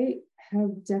 I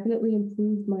have definitely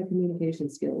improved my communication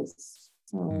skills.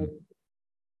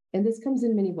 And this comes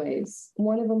in many ways.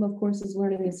 One of them, of course, is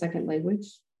learning a second language.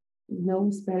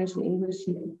 Knowing Spanish and English,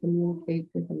 you can communicate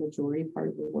with the majority part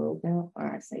of the world now.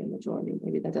 I say a majority,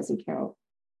 maybe that doesn't count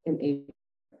in Asia.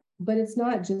 But it's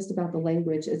not just about the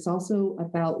language. It's also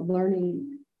about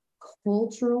learning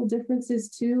cultural differences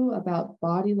too, about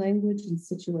body language and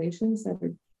situations that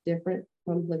are different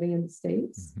from living in the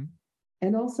States.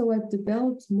 And also I've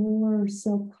developed more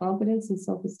self-confidence and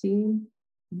self-esteem.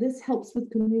 This helps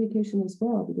with communication as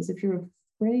well, because if you're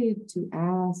afraid to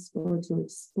ask or to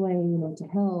explain or to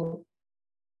help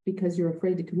because you're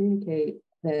afraid to communicate,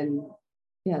 then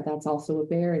yeah, that's also a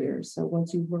barrier. So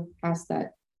once you work past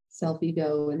that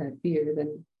self-ego and that fear,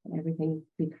 then everything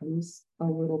becomes a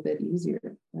little bit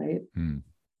easier, right? And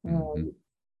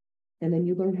then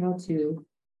you learn how to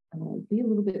be a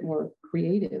little bit more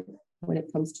creative when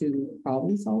it comes to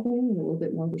problem solving and a little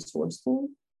bit more resourceful.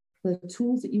 The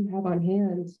tools that you have on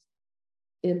hand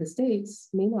in the States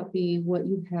may not be what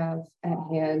you have at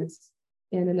hand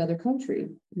in another country.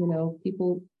 You know,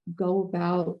 people go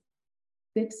about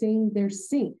fixing their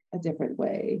sink a different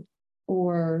way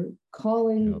or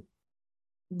calling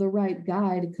the right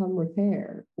guy to come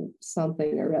repair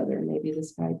something or other. Maybe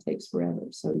this guy takes forever.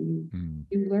 So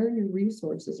you learn your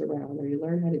resources around, or you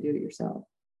learn how to do it yourself.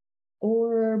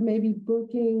 Or maybe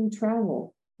booking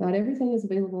travel. Not everything is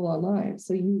available online.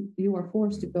 So you are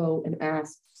forced to go and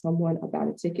ask someone about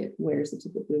a ticket. Where's the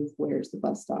ticket booth? Where's the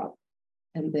bus stop?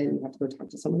 And then you have to go talk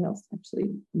to someone else to actually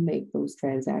make those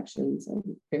transactions and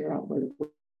figure out where to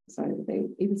sign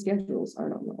everything. Even schedules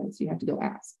aren't online, so you have to go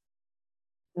ask.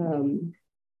 And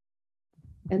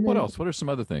then, what else? What are some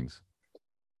other things?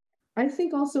 I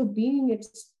think also being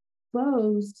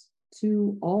exposed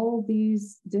to all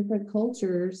these different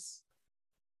cultures,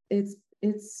 it's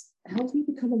helped me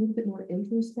become a little bit more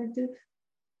introspective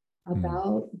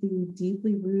about the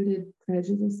deeply rooted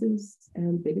prejudices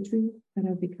and bigotry that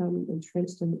have become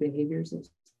entrenched in the behaviors of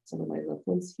some of my loved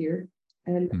ones here.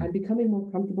 And I'm becoming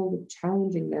more comfortable with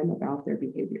challenging them about their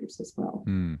behaviors as well.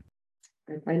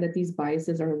 I find that these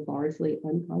biases are largely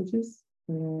unconscious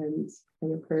and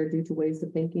can occur due to ways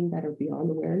of thinking that are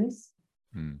beyond awareness.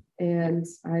 And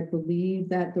I believe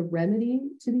that the remedy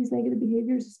to these negative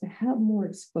behaviors is to have more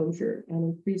exposure and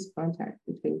increased contact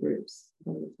between groups,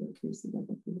 to increase the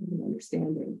level of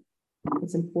understanding.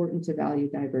 It's important to value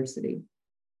diversity.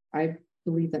 I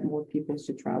believe that more people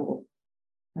should travel.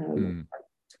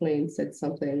 Twain said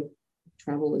something: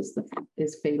 travel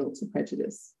is fatal to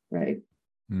prejudice, right?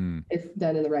 If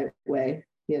done in the right way,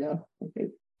 you know, I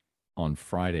think. On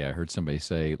Friday, I heard somebody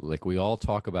say, like, we all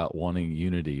talk about wanting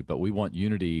unity, but we want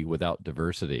unity without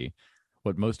diversity.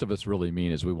 What most of us really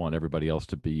mean is we want everybody else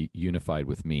to be unified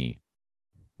with me.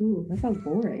 Ooh, that sounds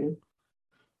boring.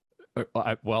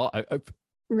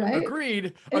 Right?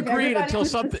 Agreed. If Agreed until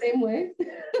something. The same way.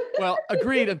 Well,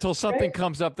 agreed until something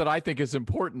comes up that I think is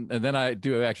important, and then I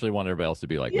do actually want everybody else to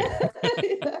be like me.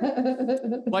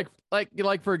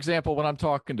 Like for example, when I'm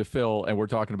talking to Phil and we're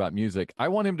talking about music, I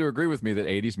want him to agree with me that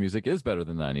 80s music is better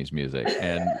than 90s music,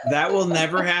 and that will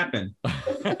never happen.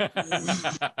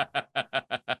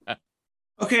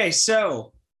 Okay,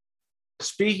 so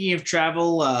speaking of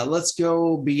travel, let's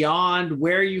go beyond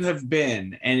where you have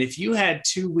been. And if you had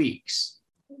 2 weeks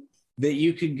that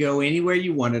you could go anywhere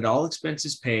you wanted, all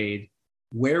expenses paid,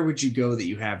 where would you go that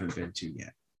you haven't been to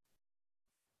yet?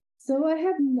 So I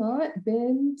have not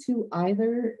been to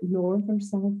either North or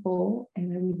South Pole,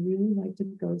 and I would really like to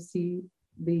go see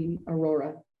the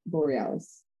Aurora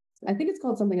Borealis. I think it's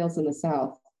called something else in the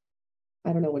South.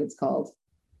 I don't know what it's called.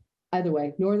 Either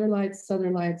way, Northern Lights,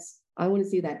 Southern Lights. I want to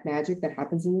see that magic that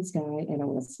happens in the sky, and I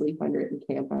want to sleep under it and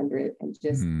camp under it. And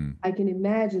just, I can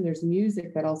imagine there's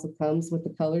music that also comes with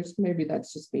the colors. Maybe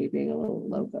that's just me being a little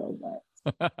loco,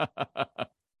 but.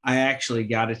 I actually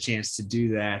got a chance to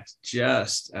do that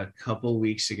just a couple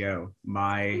weeks ago.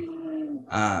 My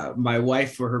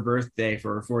wife, for her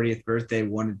 40th birthday,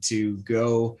 wanted to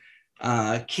go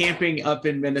camping up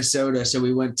in Minnesota. So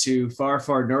we went to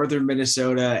far northern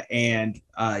Minnesota, and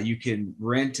you can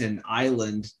rent an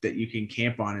island that you can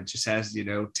camp on. It just has,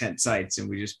 tent sites, and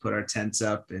we just put our tents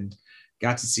up and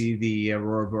got to see the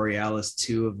Aurora Borealis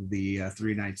 2 of the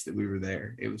 3 nights that we were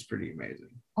there. It was pretty amazing.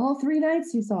 All 3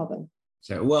 nights you saw them?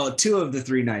 So, well, 2 of the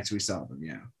 3 nights we saw them,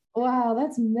 yeah. Wow,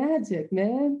 that's magic,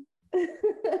 man.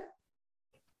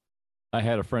 I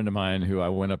had a friend of mine who I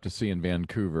went up to see in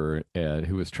Vancouver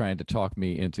who was trying to talk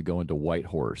me into going to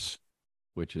Whitehorse,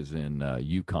 which is in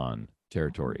Yukon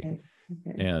territory.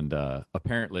 Okay. And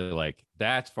apparently, like,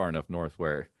 that's far enough north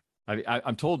where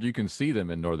I'm told you can see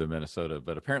them in northern Minnesota,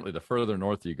 but apparently the further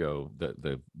north you go,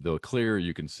 the clearer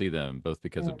you can see them, both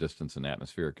because of distance and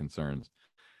atmospheric concerns.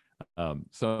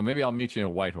 So maybe I'll meet you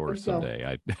in Whitehorse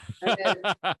someday.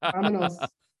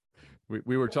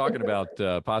 We were talking about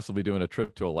possibly doing a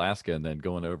trip to Alaska and then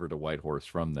going over to Whitehorse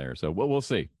from there. So we'll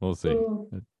see. We'll see. Cool.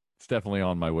 It's definitely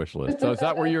on my wish list. So is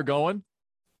that where you're going?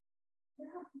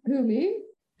 Who, me?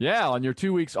 Yeah, on your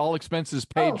 2 weeks all expenses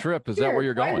paid trip. Is that where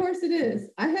you're going? Whitehorse it is.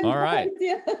 I had all right.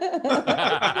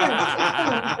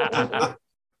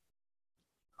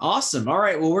 Awesome. All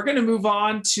right. Well, we're going to move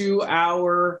on to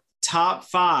our top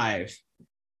 5.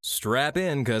 Strap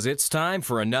in, because it's time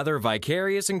for another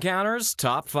Vicarious Encounters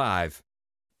Top 5.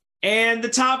 And the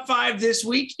top 5 this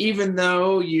week, even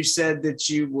though you said that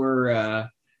you were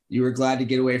glad to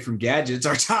get away from gadgets,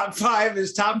 our top 5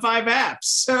 is top 5 apps.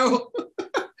 So,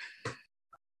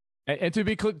 and to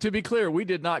be clear, we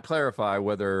did not clarify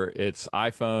whether it's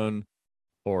iPhone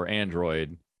or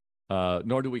Android,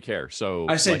 nor do we care. So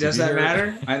I say, does that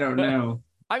matter? I don't know.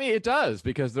 I mean, it does,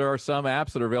 because there are some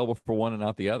apps that are available for one and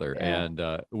not the other. Yeah. And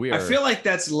I feel like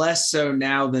that's less so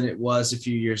now than it was a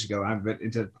few years ago.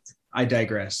 I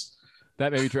digress.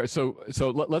 That may be true. So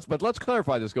let's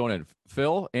clarify this going in.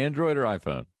 Phil, Android or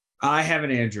iPhone? I have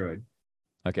an Android.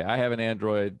 Okay, I have an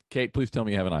Android. Kate, please tell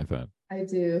me you have an iPhone. I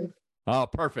do. Oh,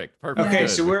 perfect. Okay, good.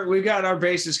 So we've got our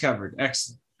bases covered.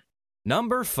 Excellent.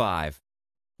 Number 5.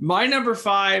 My number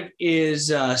 5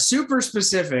 is super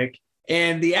specific.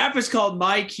 And the app is called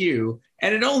MyQ,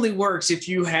 and it only works if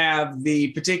you have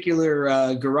the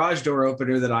particular garage door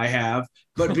opener that I have.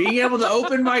 But being able to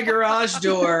open my garage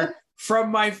door from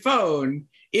my phone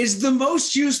is the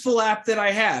most useful app that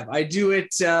I have. I do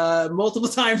it multiple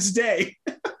times a day,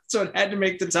 so it had to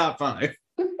make the top 5.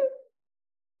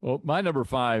 Well, my number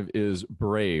 5 is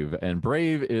Brave, and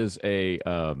Brave is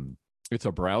it's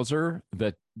a browser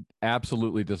that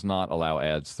absolutely does not allow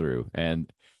ads through, and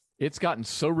it's gotten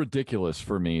so ridiculous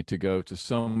for me to go to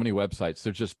so many websites.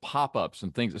 There's just pop-ups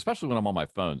and things, especially when I'm on my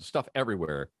phone, stuff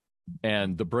everywhere.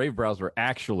 And the Brave browser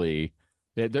actually,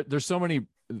 there's so many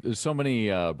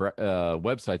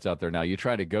websites out there now. You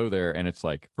try to go there, and it's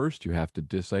like, first you have to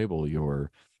disable your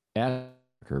ad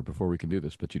blocker before we can do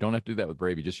this. But you don't have to do that with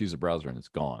Brave. You just use the browser, and it's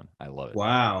gone. I love it.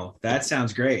 Wow, that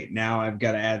sounds great. Now I've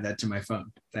got to add that to my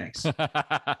phone. Thanks.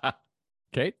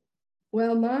 Kate?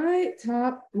 Well, my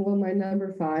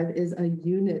number 5 is a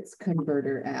units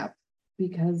converter app,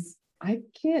 because I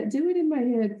can't do it in my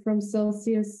head from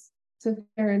Celsius to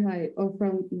Fahrenheit or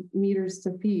from meters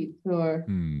to feet, or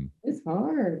it's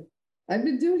hard. I've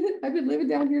been doing it. I've been living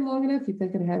down here long enough. You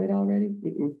think I have it already?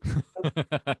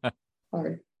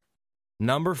 Hard.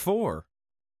 Number 4.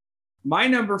 My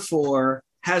number 4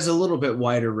 has a little bit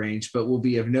wider range, but will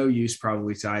be of no use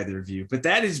probably to either of you. But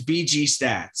that is BG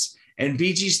Stats. And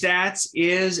BG Stats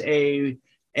is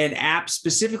an app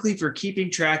specifically for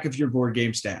keeping track of your board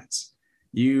game stats.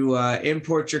 You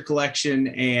import your collection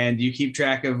and you keep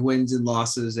track of wins and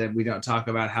losses. And we don't talk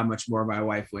about how much more my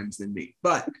wife wins than me,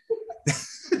 but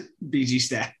BG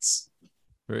Stats.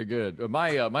 Very good.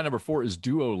 My number 4 is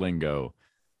Duolingo.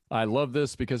 I love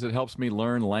this because it helps me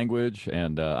learn language,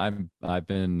 and I'm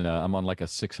on like a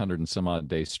 600 and some odd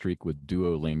day streak with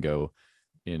Duolingo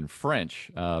in French,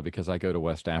 because I go to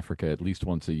West Africa at least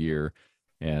once a year,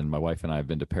 and my wife and I have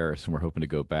been to Paris, and we're hoping to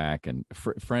go back. And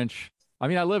French, I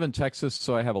mean, I live in Texas,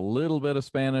 so I have a little bit of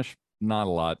Spanish, not a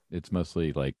lot. It's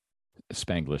mostly like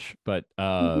Spanglish, but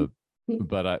I'm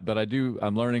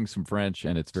learning some French,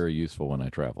 and it's very useful when I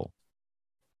travel.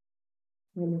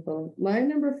 Wonderful. My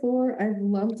number 4, I've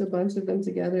lumped a bunch of them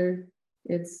together.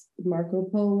 It's Marco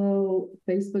Polo,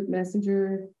 Facebook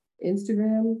Messenger,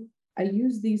 Instagram. I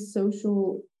use these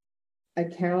social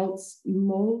accounts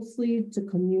mostly to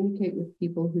communicate with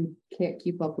people who can't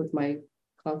keep up with my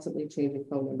constantly changing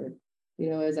phone number.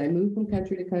 As I move from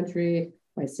country to country,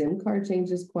 my SIM card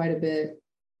changes quite a bit.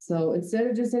 So instead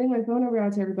of just sending my phone number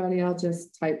out to everybody, I'll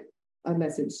just type a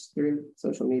message through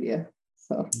social media.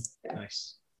 So, yeah.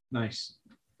 Nice.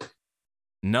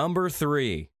 Number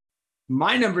 3.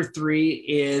 My number 3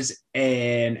 is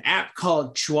an app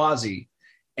called Schwazi.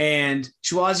 And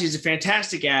Schwazi is a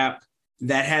fantastic app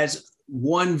that has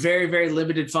one very, very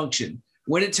limited function.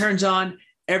 When it turns on,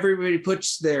 everybody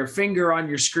puts their finger on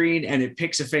your screen and it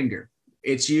picks a finger.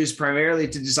 It's used primarily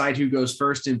to decide who goes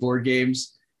first in board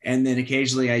games. And then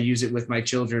occasionally I use it with my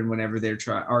children whenever they're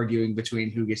arguing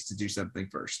between who gets to do something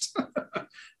first.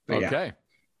 Okay. Yeah.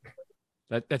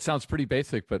 That sounds pretty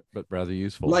basic, but rather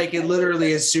useful. Like it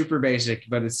literally is super basic,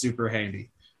 but it's super handy.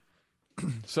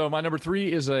 So my number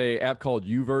 3 is a app called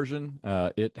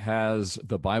YouVersion. It has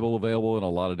the Bible available in a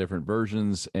lot of different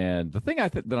versions. And the thing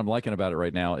that I'm liking about it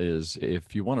right now is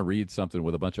if you want to read something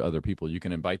with a bunch of other people, you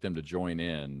can invite them to join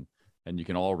in and you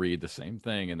can all read the same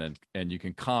thing and you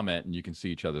can comment and you can see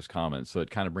each other's comments. So it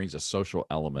kind of brings a social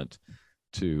element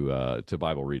to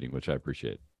Bible reading, which I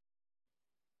appreciate.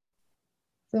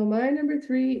 So my number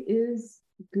 3 is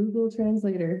Google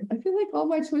Translator. I feel like all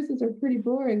my choices are pretty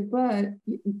boring, but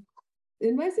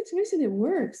in my situation, it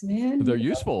works, man. They're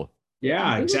useful.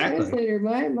 Yeah, Google exactly.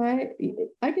 Translator,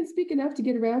 I can speak enough to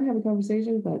get around, have a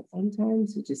conversation, but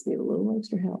sometimes you just need a little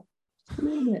extra help. Just a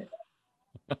little bit.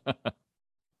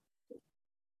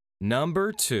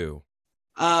 Number 2.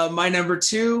 My number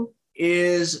 2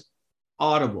 is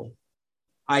Audible.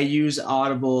 I use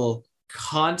Audible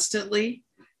constantly.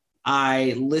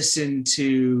 I listen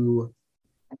to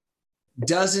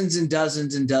dozens and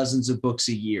dozens and dozens of books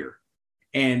a year,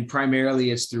 and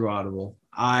primarily it's through Audible.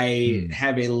 I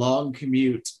have a long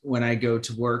commute when I go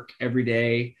to work every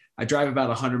day. I drive about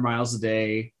 100 miles a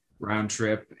day round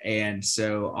trip, and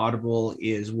so Audible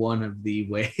is one of the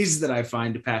ways that I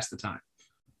find to pass the time.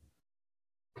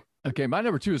 Okay, my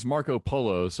number 2 is Marco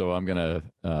Polo, so I'm going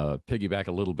to piggyback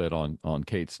a little bit on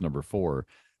Kate's number 4.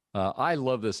 I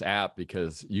love this app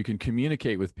because you can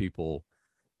communicate with people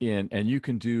and you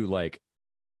can do like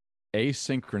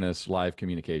asynchronous live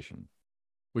communication,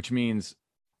 which means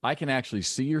I can actually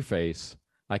see your face,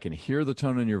 I can hear the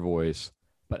tone in your voice,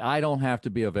 but I don't have to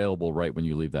be available right when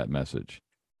you leave that message.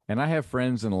 And I have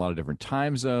friends in a lot of different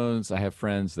time zones. I have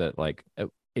friends that like,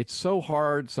 it's so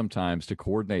hard sometimes to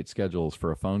coordinate schedules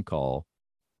for a phone call.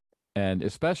 And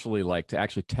especially like to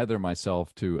actually tether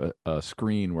myself to a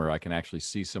screen where I can actually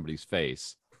see somebody's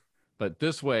face. But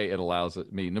this way it allows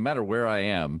me, no matter where I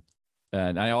am,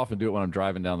 and I often do it when I'm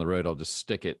driving down the road, I'll just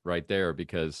stick it right there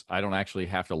because I don't actually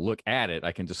have to look at it.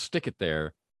 I can just stick it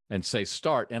there and say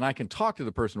start, and I can talk to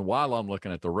the person while I'm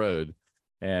looking at the road.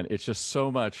 And it's just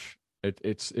so much,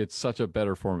 it's such a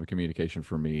better form of communication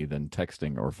for me than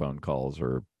texting or phone calls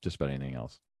or just about anything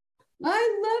else.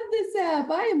 I love this app.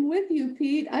 I am with you,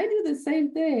 Pete. I do the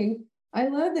same thing. I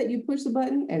love that you push the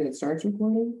button and it starts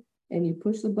recording, and you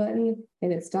push the button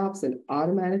and it stops and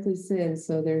automatically sends.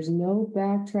 So there's no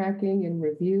backtracking and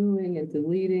reviewing and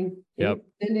deleting. Yep.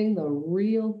 It's sending the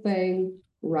real thing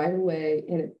right away,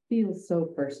 and it feels so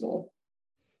personal.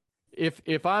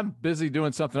 If I'm busy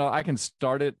doing something else, I can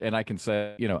start it and I can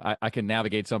say, I can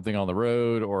navigate something on the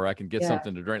road, or I can get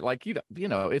something to drink. Like,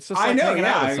 it's just like hanging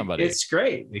out with somebody. It's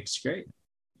great. It's great.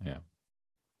 Yeah.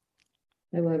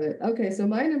 I love it. Okay, so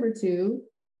my number 2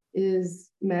 is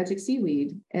Magic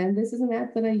Seaweed. And this is an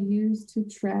app that I use to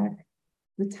track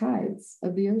the tides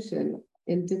of the ocean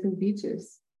in different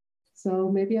beaches. So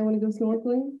maybe I want to go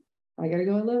snorkeling. I got to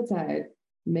go at low tide.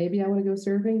 Maybe I want to go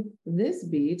surfing. This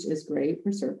beach is great for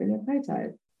surfing at high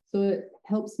tide. So it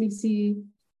helps me see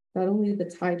not only the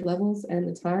tide levels and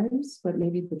the times, but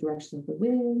maybe the direction of the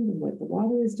wind and what the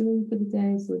water is doing for the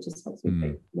day. So it just helps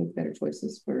me make better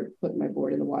choices for putting my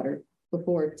board in the water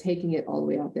before taking it all the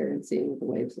way out there and seeing what the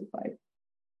waves look like.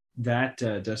 That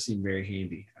does seem very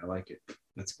handy. I like it.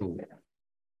 That's cool. Yeah.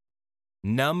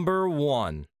 Number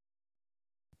 1.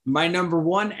 My number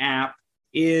 1 app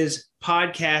is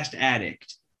Podcast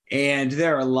Addict. And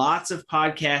there are lots of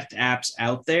podcast apps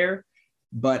out there,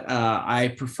 but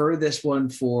I prefer this one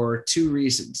for 2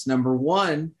 reasons. Number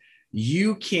 1,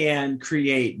 you can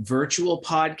create virtual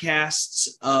podcasts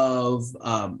of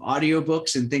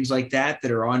audiobooks and things like that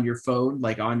are on your phone,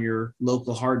 like on your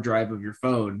local hard drive of your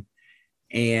phone.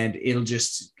 And it'll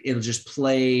just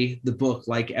play the book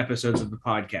like episodes of the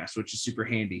podcast, which is super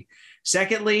handy.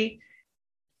 Secondly,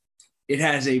 it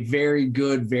has a very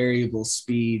good variable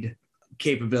speed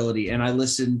capability, and I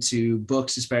listen to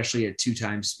books especially at 2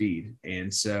 times speed.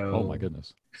 And so, oh my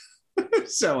goodness.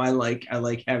 So I like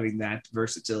having that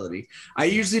versatility. I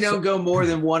usually don't go more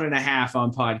than 1.5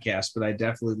 on podcasts, but I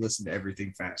definitely listen to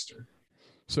everything faster.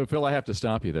 So Phil, I have to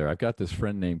stop you there. I've got this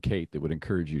friend named Kate that would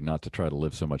encourage you not to try to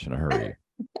live so much in a hurry.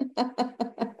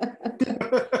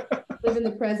 Live in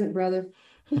the present, brother.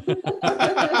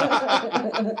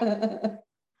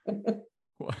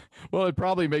 Well, it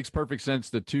probably makes perfect sense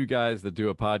that two guys that do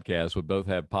a podcast would both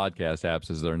have podcast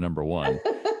apps as their number one.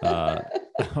 Uh,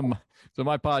 so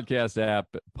my podcast app,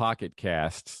 Pocket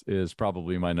Casts, is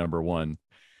probably my number one.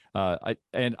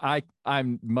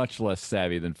 I'm much less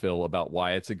savvy than Phil about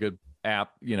why it's a good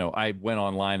app. You know, I went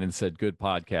online and said good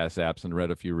podcast apps and read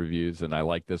a few reviews, and I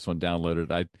like this one,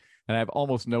 downloaded. I have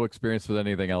almost no experience with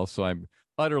anything else, so I'm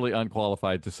utterly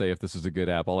unqualified to say if this is a good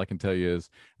app. All I can tell you is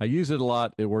I use it a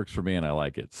lot. It works for me, and I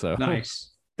like it. So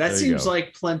nice. That seems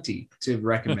like plenty to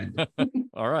recommend.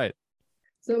 All right.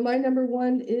 So my number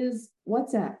one is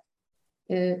WhatsApp.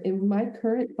 In my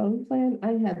current phone plan,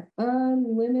 I have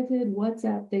unlimited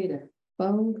WhatsApp data,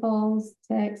 phone calls,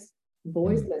 text,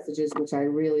 voice messages, which I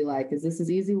really like because this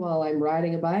is easy while I'm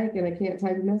riding a bike and I can't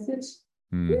type a message.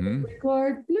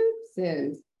 Record, bloop,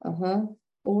 send.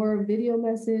 Or video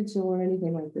message or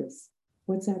anything like this.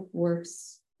 WhatsApp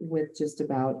works with just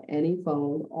about any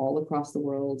phone all across the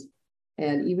world.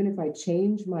 And even if I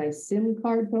change my SIM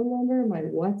card phone number, my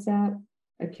WhatsApp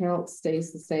account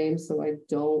stays the same, so I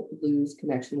don't lose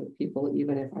connection with people,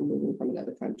 even if I'm moving from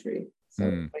another country. So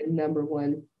my number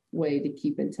one way to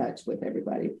keep in touch with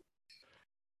everybody.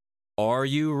 Are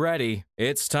you ready?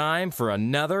 It's time for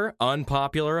another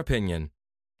unpopular opinion.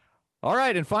 All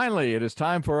right, and finally, it is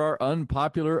time for our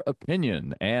unpopular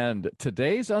opinion. And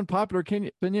today's unpopular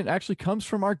opinion actually comes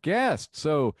from our guest.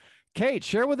 So, Kate,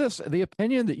 share with us the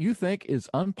opinion that you think is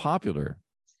unpopular.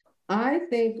 I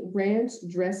think ranch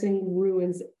dressing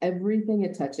ruins everything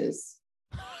it touches.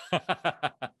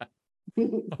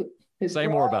 Say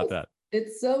more about that.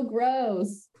 It's so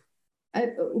gross.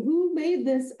 Who made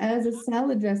this as a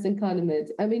salad dressing condiment?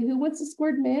 I mean, who wants to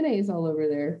squirt mayonnaise all over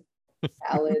their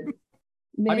salad?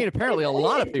 I mean, apparently a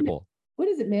lot of people. What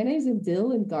is it? Mayonnaise and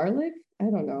dill and garlic? I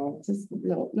don't know. Just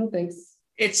no thanks.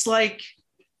 It's like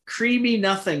creamy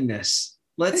nothingness.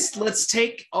 Let's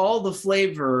take all the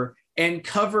flavor and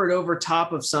cover it over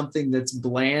top of something that's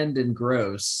bland and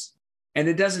gross. And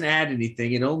it doesn't add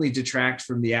anything. It only detracts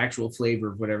from the actual flavor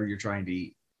of whatever you're trying to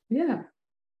eat. Yeah.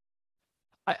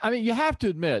 I mean, you have to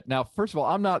admit, now, first of all,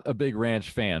 I'm not a big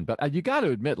ranch fan, but you got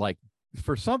to admit, like,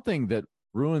 for something that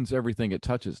ruins everything it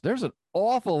touches, there's an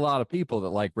awful lot of people that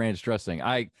like ranch dressing.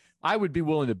 I would be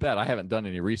willing to bet, I haven't done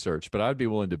any research, but I'd be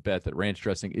willing to bet that ranch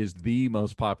dressing is the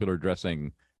most popular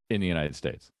dressing in the United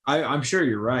States. I'm sure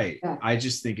you're right. Yeah. I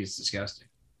just think it's disgusting.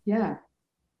 Yeah.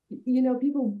 You know,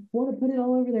 people want to put it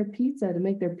all over their pizza to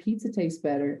make their pizza taste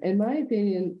better. In my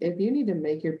opinion, if you need to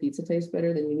make your pizza taste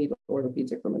better, then you need to order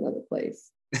pizza from another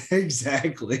place.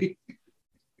 Exactly.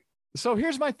 So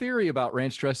here's my theory about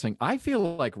ranch dressing. I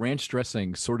feel like ranch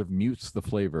dressing sort of mutes the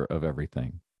flavor of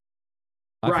everything.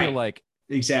 I feel like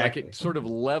exactly, like it sort of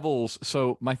levels.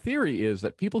 So my theory is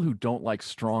that people who don't like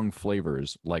strong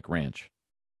flavors like ranch.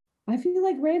 I feel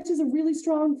like ranch is a really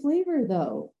strong flavor,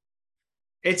 though.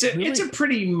 It's a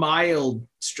pretty mild.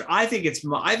 I think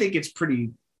it's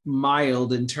pretty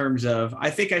mild in terms of. I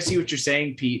think I see what you're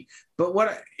saying, Pete. But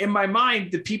what in my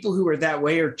mind, the people who are that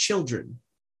way are children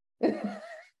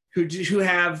who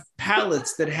have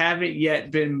palates that haven't yet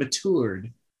been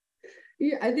matured.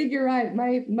 Yeah, I think you're right.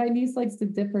 My niece likes to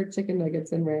dip her chicken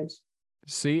nuggets in ranch.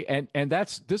 See, and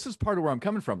this is part of where I'm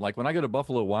coming from. Like when I go to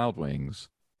Buffalo Wild Wings,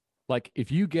 like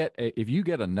if you get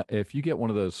one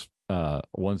of those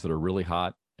ones that are really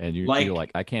hot and you're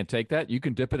like, I can't take that, you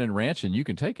can dip it in ranch and you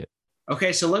can take it.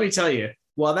 Okay, so let me tell you,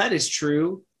 while that is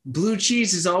true, blue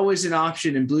cheese is always an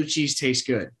option and blue cheese tastes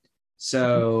good.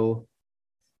 So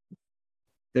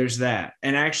there's that.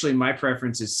 And actually my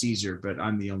preference is Caesar, but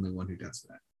I'm the only one who does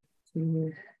that.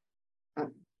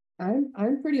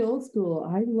 I'm pretty old school.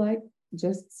 I like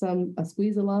just a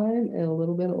squeeze of lime and a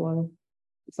little bit of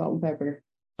salt and pepper.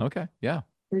 Okay, yeah.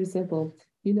 Pretty simple.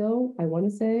 You know, I want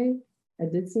to say I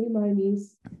did see my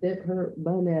niece dip her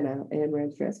banana in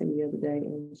ranch dressing the other day,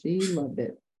 and she loved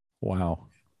it. Wow.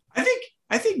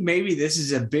 I think maybe this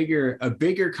is a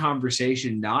bigger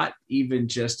conversation, not even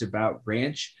just about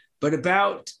ranch, but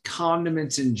about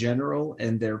condiments in general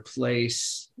and their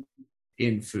place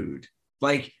in food.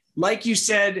 Like you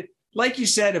said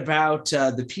about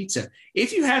the pizza.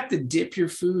 If you have to dip your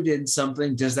food in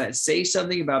something, does that say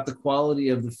something about the quality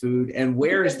of the food? And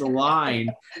where is the line?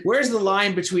 Where's the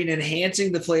line between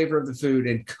enhancing the flavor of the food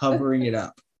and covering it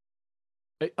up?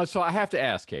 So I have to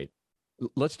ask, Kate,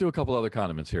 let's do a couple other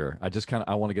condiments here. I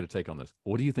want to get a take on this.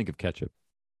 What do you think of ketchup?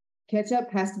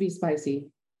 Ketchup has to be spicy.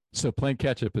 So plain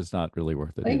ketchup is not really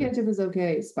worth it. Plain ketchup is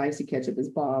okay. Spicy ketchup is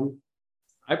bomb.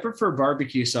 I prefer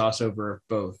barbecue sauce over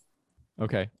both.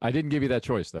 Okay. I didn't give you that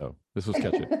choice, though. This was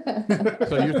ketchup.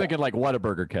 So you're thinking like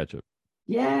Whataburger ketchup.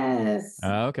 Yes.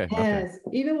 Okay. Yes.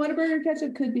 Okay. Even Whataburger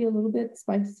ketchup could be a little bit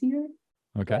spicier.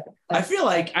 Okay. I feel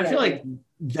like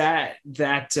that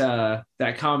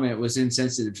comment was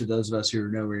insensitive to those of us who are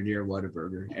nowhere near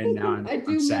Whataburger, and now I do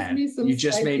I'm miss sad. me some You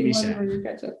just made me sad. Whataburger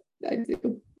ketchup. I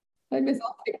do. I miss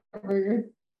all burger.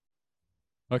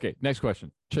 Okay, next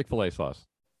question. Chick-fil-A sauce.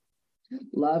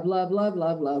 Love, love, love,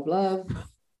 love, love, love.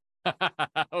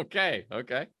 Okay.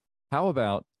 How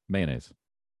about mayonnaise?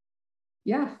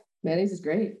 Yeah, mayonnaise is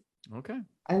great. Okay.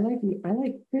 I like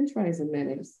French fries and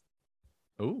mayonnaise.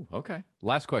 Oh, okay.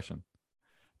 Last question.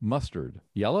 Mustard,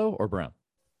 yellow or brown?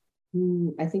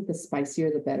 I think the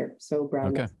spicier the better. So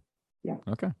brown. Okay. Yeah.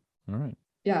 Okay. All right.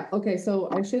 Yeah. Okay. So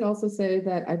I should also say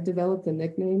that I've developed a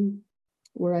nickname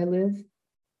where I live.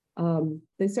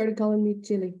 They started calling me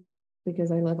Chili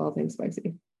because I love all things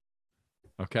spicy.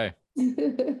 Okay.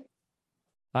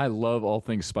 I love all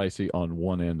things spicy on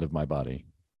one end of my body.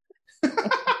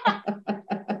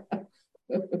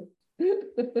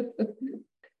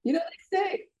 You know,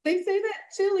 they say that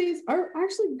chilies are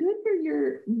actually good for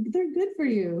they're good for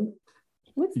you.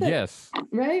 What's that? Yes.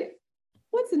 Right?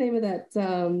 What's the name of that?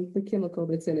 The chemical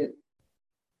that's in it.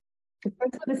 It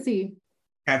starts with a C.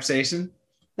 Capsaicin.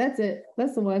 That's it.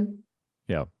 That's the one.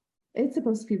 Yeah. It's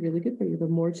supposed to be really good for you. The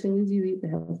more chilies you eat, the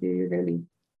healthier you're going to be.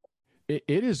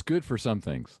 It is good for some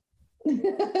things.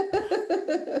 It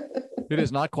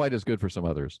is not quite as good for some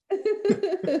others.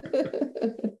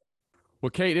 Well,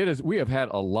 Kate, we have had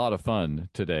a lot of fun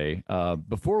today.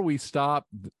 Before we stop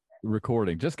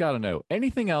recording, just got to know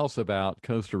anything else about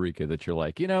Costa Rica that you're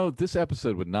like, this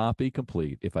episode would not be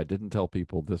complete if I didn't tell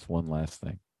people this one last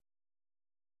thing.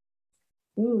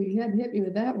 Ooh, you hadn't hit me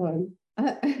with that one.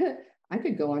 I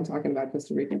could go on talking about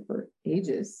Costa Rica for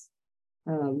ages.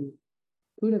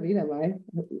 Pura Vida,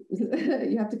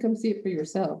 you have to come see it for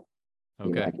yourself.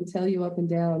 Okay. I can tell you up and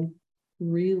down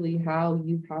really how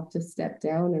you have to step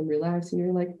down and relax. And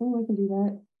you're like, oh, I can do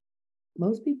that.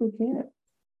 Most people can't.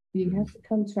 You have to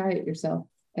come try it yourself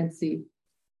and see.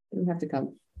 You have to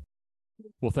come.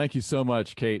 Well, thank you so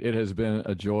much, Kate. It has been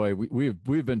a joy.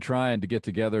 We've been trying to get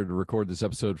together to record this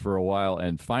episode for a while,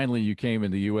 and finally you came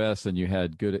in the U.S. and you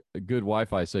had good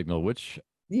Wi-Fi signal, which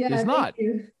is not.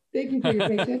 Thank you for your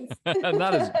patience.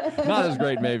 not as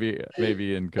great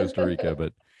maybe in Costa Rica,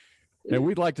 but. And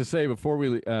we'd like to say before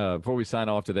we sign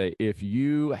off today, if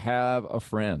you have a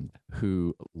friend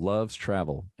who loves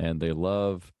travel and they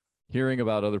love hearing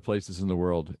about other places in the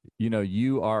world,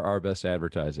 you are our best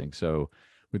advertising. So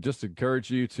we just encourage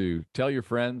you to tell your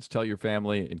friends, tell your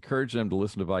family, encourage them to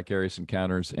listen to Vicarious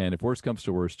Encounters. And if worse comes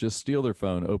to worse, just steal their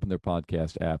phone, open their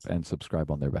podcast app, and subscribe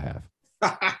on their behalf.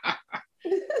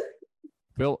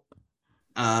 Bill.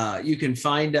 You can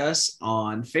find us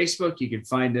on Facebook. You can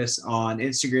find us on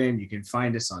Instagram. You can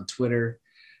find us on Twitter.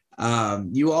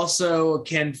 You also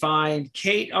can find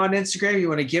Kate on Instagram. You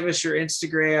want to give us your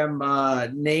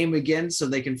Instagram name again so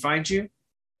they can find you?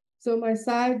 So my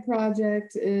side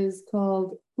project is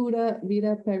called Pura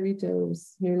Vida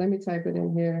Perritos. Here, let me type it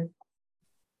in here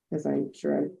because I'm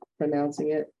sure I'm pronouncing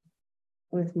it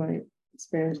with my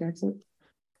Spanish accent.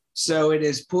 So it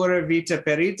is Pura Vida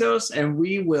Perritos, and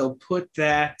we will put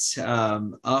that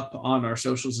up on our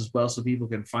socials as well so people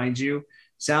can find you.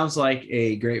 Sounds like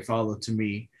a great follow to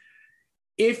me.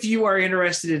 If you are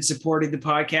interested in supporting the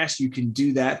podcast, you can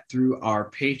do that through our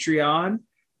Patreon.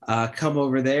 Come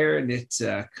over there, and it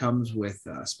comes with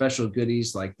special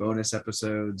goodies like bonus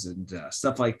episodes and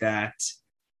stuff like that.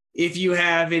 If you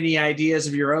have any ideas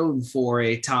of your own for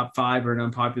a top 5 or an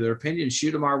unpopular opinion,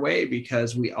 shoot them our way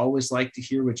because we always like to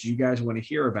hear what you guys want to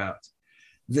hear about.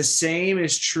 The same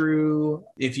is true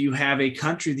if you have a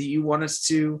country that you want us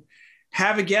to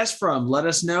have a guest from. Let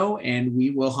us know and we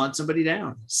will hunt somebody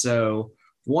down. So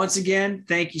once again,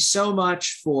 thank you so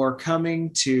much for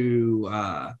coming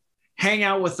to hang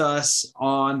out with us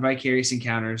on Vicarious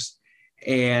Encounters.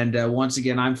 And once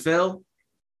again, I'm Phil.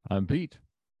 I'm Pete.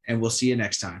 And we'll see you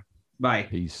next time. Bye.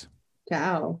 Peace.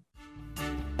 Ciao.